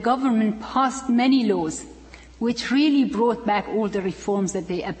and the government passed many laws which really brought back all the reforms that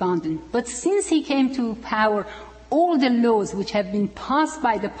they abandoned. But since he came to power, all the laws which have been passed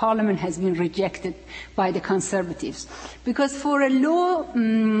by the parliament has been rejected by the conservatives. Because for a law,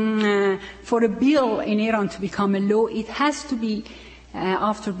 for a bill in Iran to become a law, it has to be,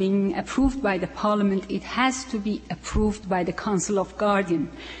 after being approved by the parliament, it has to be approved by the Council of Guardians,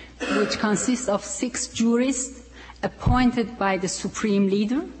 which consists of 6 jurists appointed by the supreme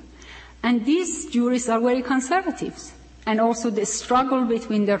leader. And these jurists are very conservative. And also the struggle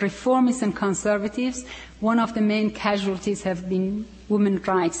between the reformists and conservatives, one of the main casualties have been women's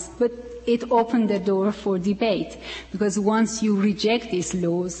rights. But it opened the door for debate, because once you reject these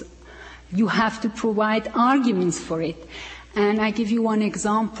laws, you have to provide arguments for it. And I give you one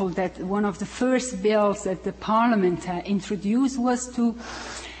example, that one of the first bills that the parliament introduced was to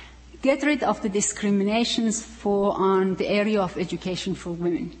get rid of the discriminations on the area of education for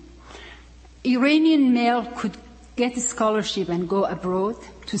women. Iranian male could get a scholarship and go abroad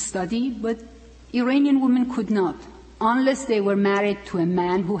to study, but Iranian women could not, unless they were married to a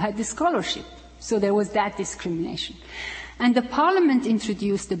man who had the scholarship. So there was that discrimination. And the parliament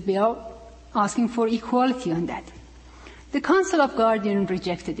introduced a bill asking for equality on that. The Council of Guardians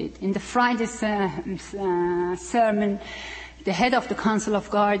rejected it. In the Friday sermon, the head of the Council of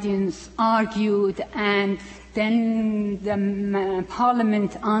Guardians argued, and then the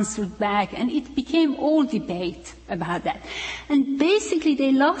parliament answered back, and it became all debate about that. And basically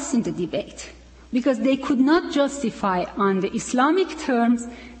they lost in the debate, because they could not justify on the Islamic terms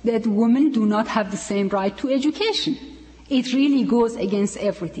that women do not have the same right to education. It really goes against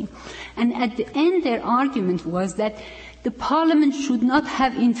everything. And at the end their argument was that the parliament should not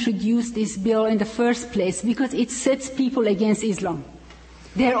have introduced this bill in the first place, because it sets people against Islam,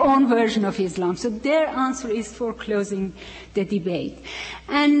 their own version of Islam. So their answer is for closing the debate.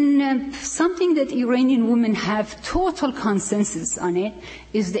 And something that Iranian women have total consensus on it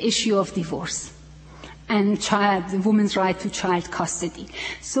is the issue of divorce and the woman's right to child custody.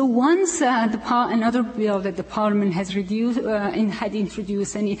 So once another bill that the parliament has had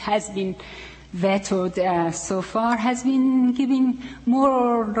introduced, and it has been vetoed so far, has been giving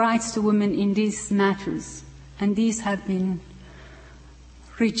more rights to women in these matters, and these have been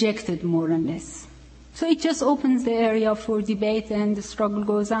rejected more or less. So it just opens the area for debate, and the struggle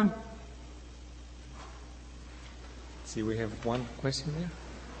goes on. See, we have one question there.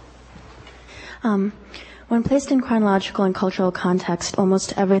 When placed in chronological and cultural context,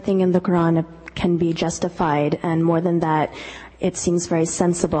 almost everything in the Quran can be justified, and more than that, it seems very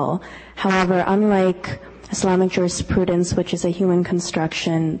sensible. However, unlike Islamic jurisprudence, which is a human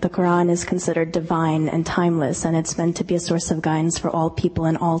construction, the Quran is considered divine and timeless, and it's meant to be a source of guidance for all people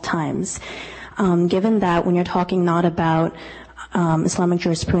in all times. Given that, when you're talking not about Islamic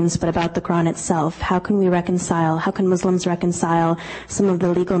jurisprudence, but about the Quran itself, how can Muslims reconcile some of the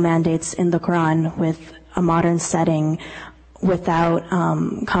legal mandates in the Quran with a modern setting without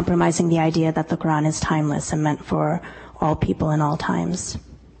compromising the idea that the Quran is timeless and meant for all people in all times?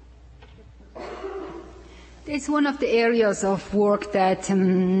 It's one of the areas of work that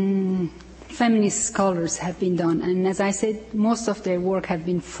feminist scholars have been done. And as I said, most of their work have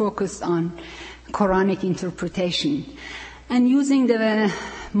been focused on Quranic interpretation. And using the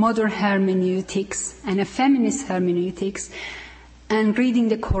modern hermeneutics and a feminist hermeneutics, and reading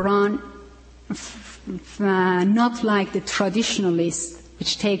the Quran not like the traditionalists,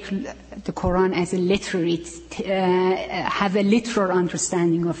 which take the Quran as a literate, have a literal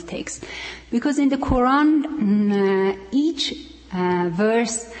understanding of text. Because in the Quran, each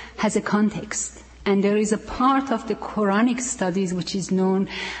verse has a context. And there is a part of the Quranic studies which is known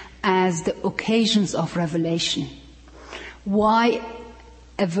as the occasions of revelation. Why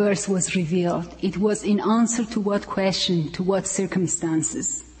a verse was revealed? It was in answer to what question, to what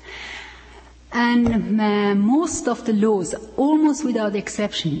circumstances. And most of the laws, almost without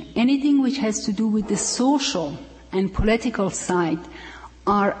exception, anything which has to do with the social and political side,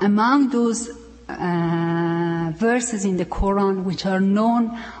 are among those verses in the Quran which are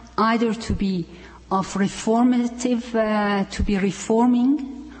known either to be of reformative, to be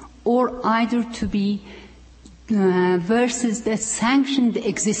reforming, or either to be verses that sanctioned the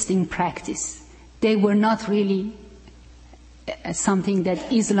existing practice. They were not really something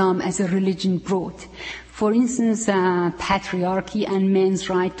that Islam as a religion brought. For instance, patriarchy and men's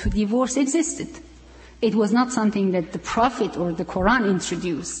right to divorce existed. It was not something that the Prophet or the Quran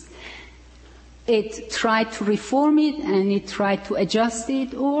introduced. It tried to reform it and it tried to adjust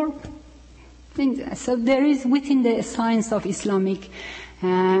it, so there is within the science of Islamic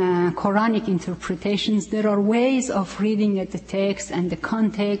Quranic interpretations, there are ways of reading at the text and the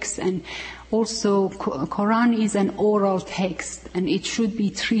context, and also Quran is an oral text and it should be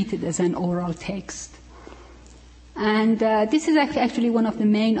treated as an oral text. And this is actually one of the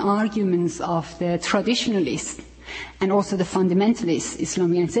main arguments of the traditionalists and also the fundamentalists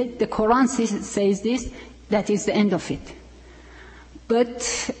Islamic, and say the Quran says this, that is the end of it.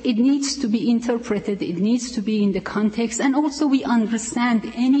 But it needs to be interpreted, it needs to be in the context, and also we understand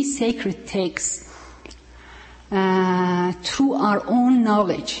any sacred text through our own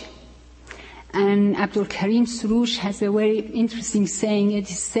knowledge. And Abdul Karim Surush has a very interesting saying. It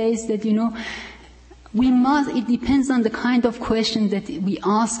says that, it depends on the kind of question that we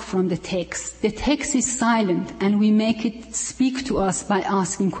ask from the text. The text is silent and we make it speak to us by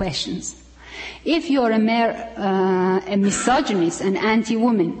asking questions. If you're a misogynist, an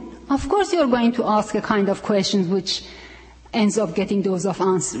anti-woman, of course you're going to ask a kind of questions which ends up getting those of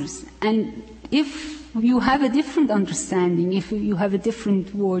answers. And if you have a different understanding, if you have a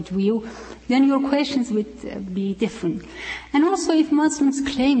different worldview, then your questions would be different. And also if Muslims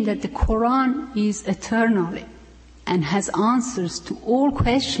claim that the Quran is eternal and has answers to all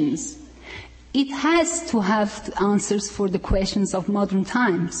questions, it has to have answers for the questions of modern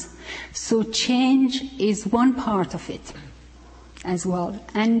times. So change is one part of it as well.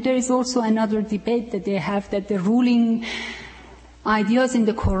 And there is also another debate that they have, that the ruling ideas in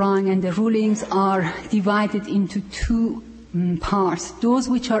the Quran and the rulings are divided into two parts, those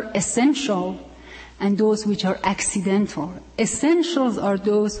which are essential and those which are accidental. Essentials are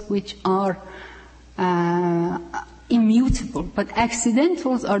those which are immutable, but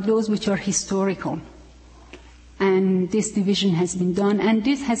accidentals are those which are historical. And this division has been done, and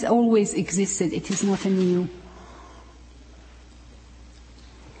this has always existed. It is not a new.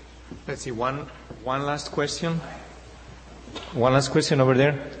 Let's see, one last question. One last question over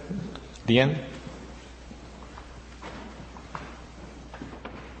there. The end.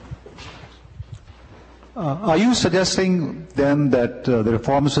 Are you suggesting then that the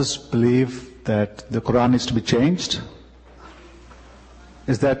reformists believe that the Quran needs to be changed?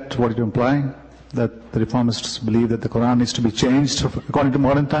 Is that what you're implying? That the reformists believe that the Quran needs to be changed according to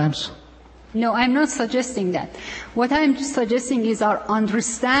modern times? No, I'm not suggesting that. What I'm suggesting is our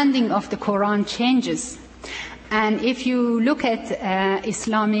understanding of the Quran changes. And if you look at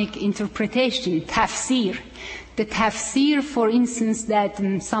Islamic interpretation, tafsir, the tafsir, for instance, that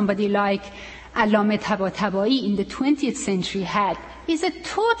somebody like Allama Tabatabai in the 20th century had, is a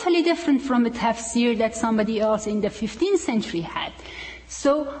totally different from a tafsir that somebody else in the 15th century had.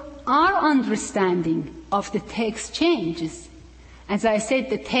 So our understanding of the text changes. As I said,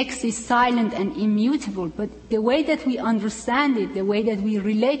 the text is silent and immutable, but the way that we understand it, the way that we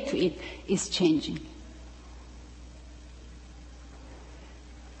relate to it, is changing.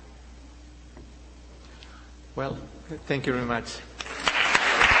 Well, thank you very much.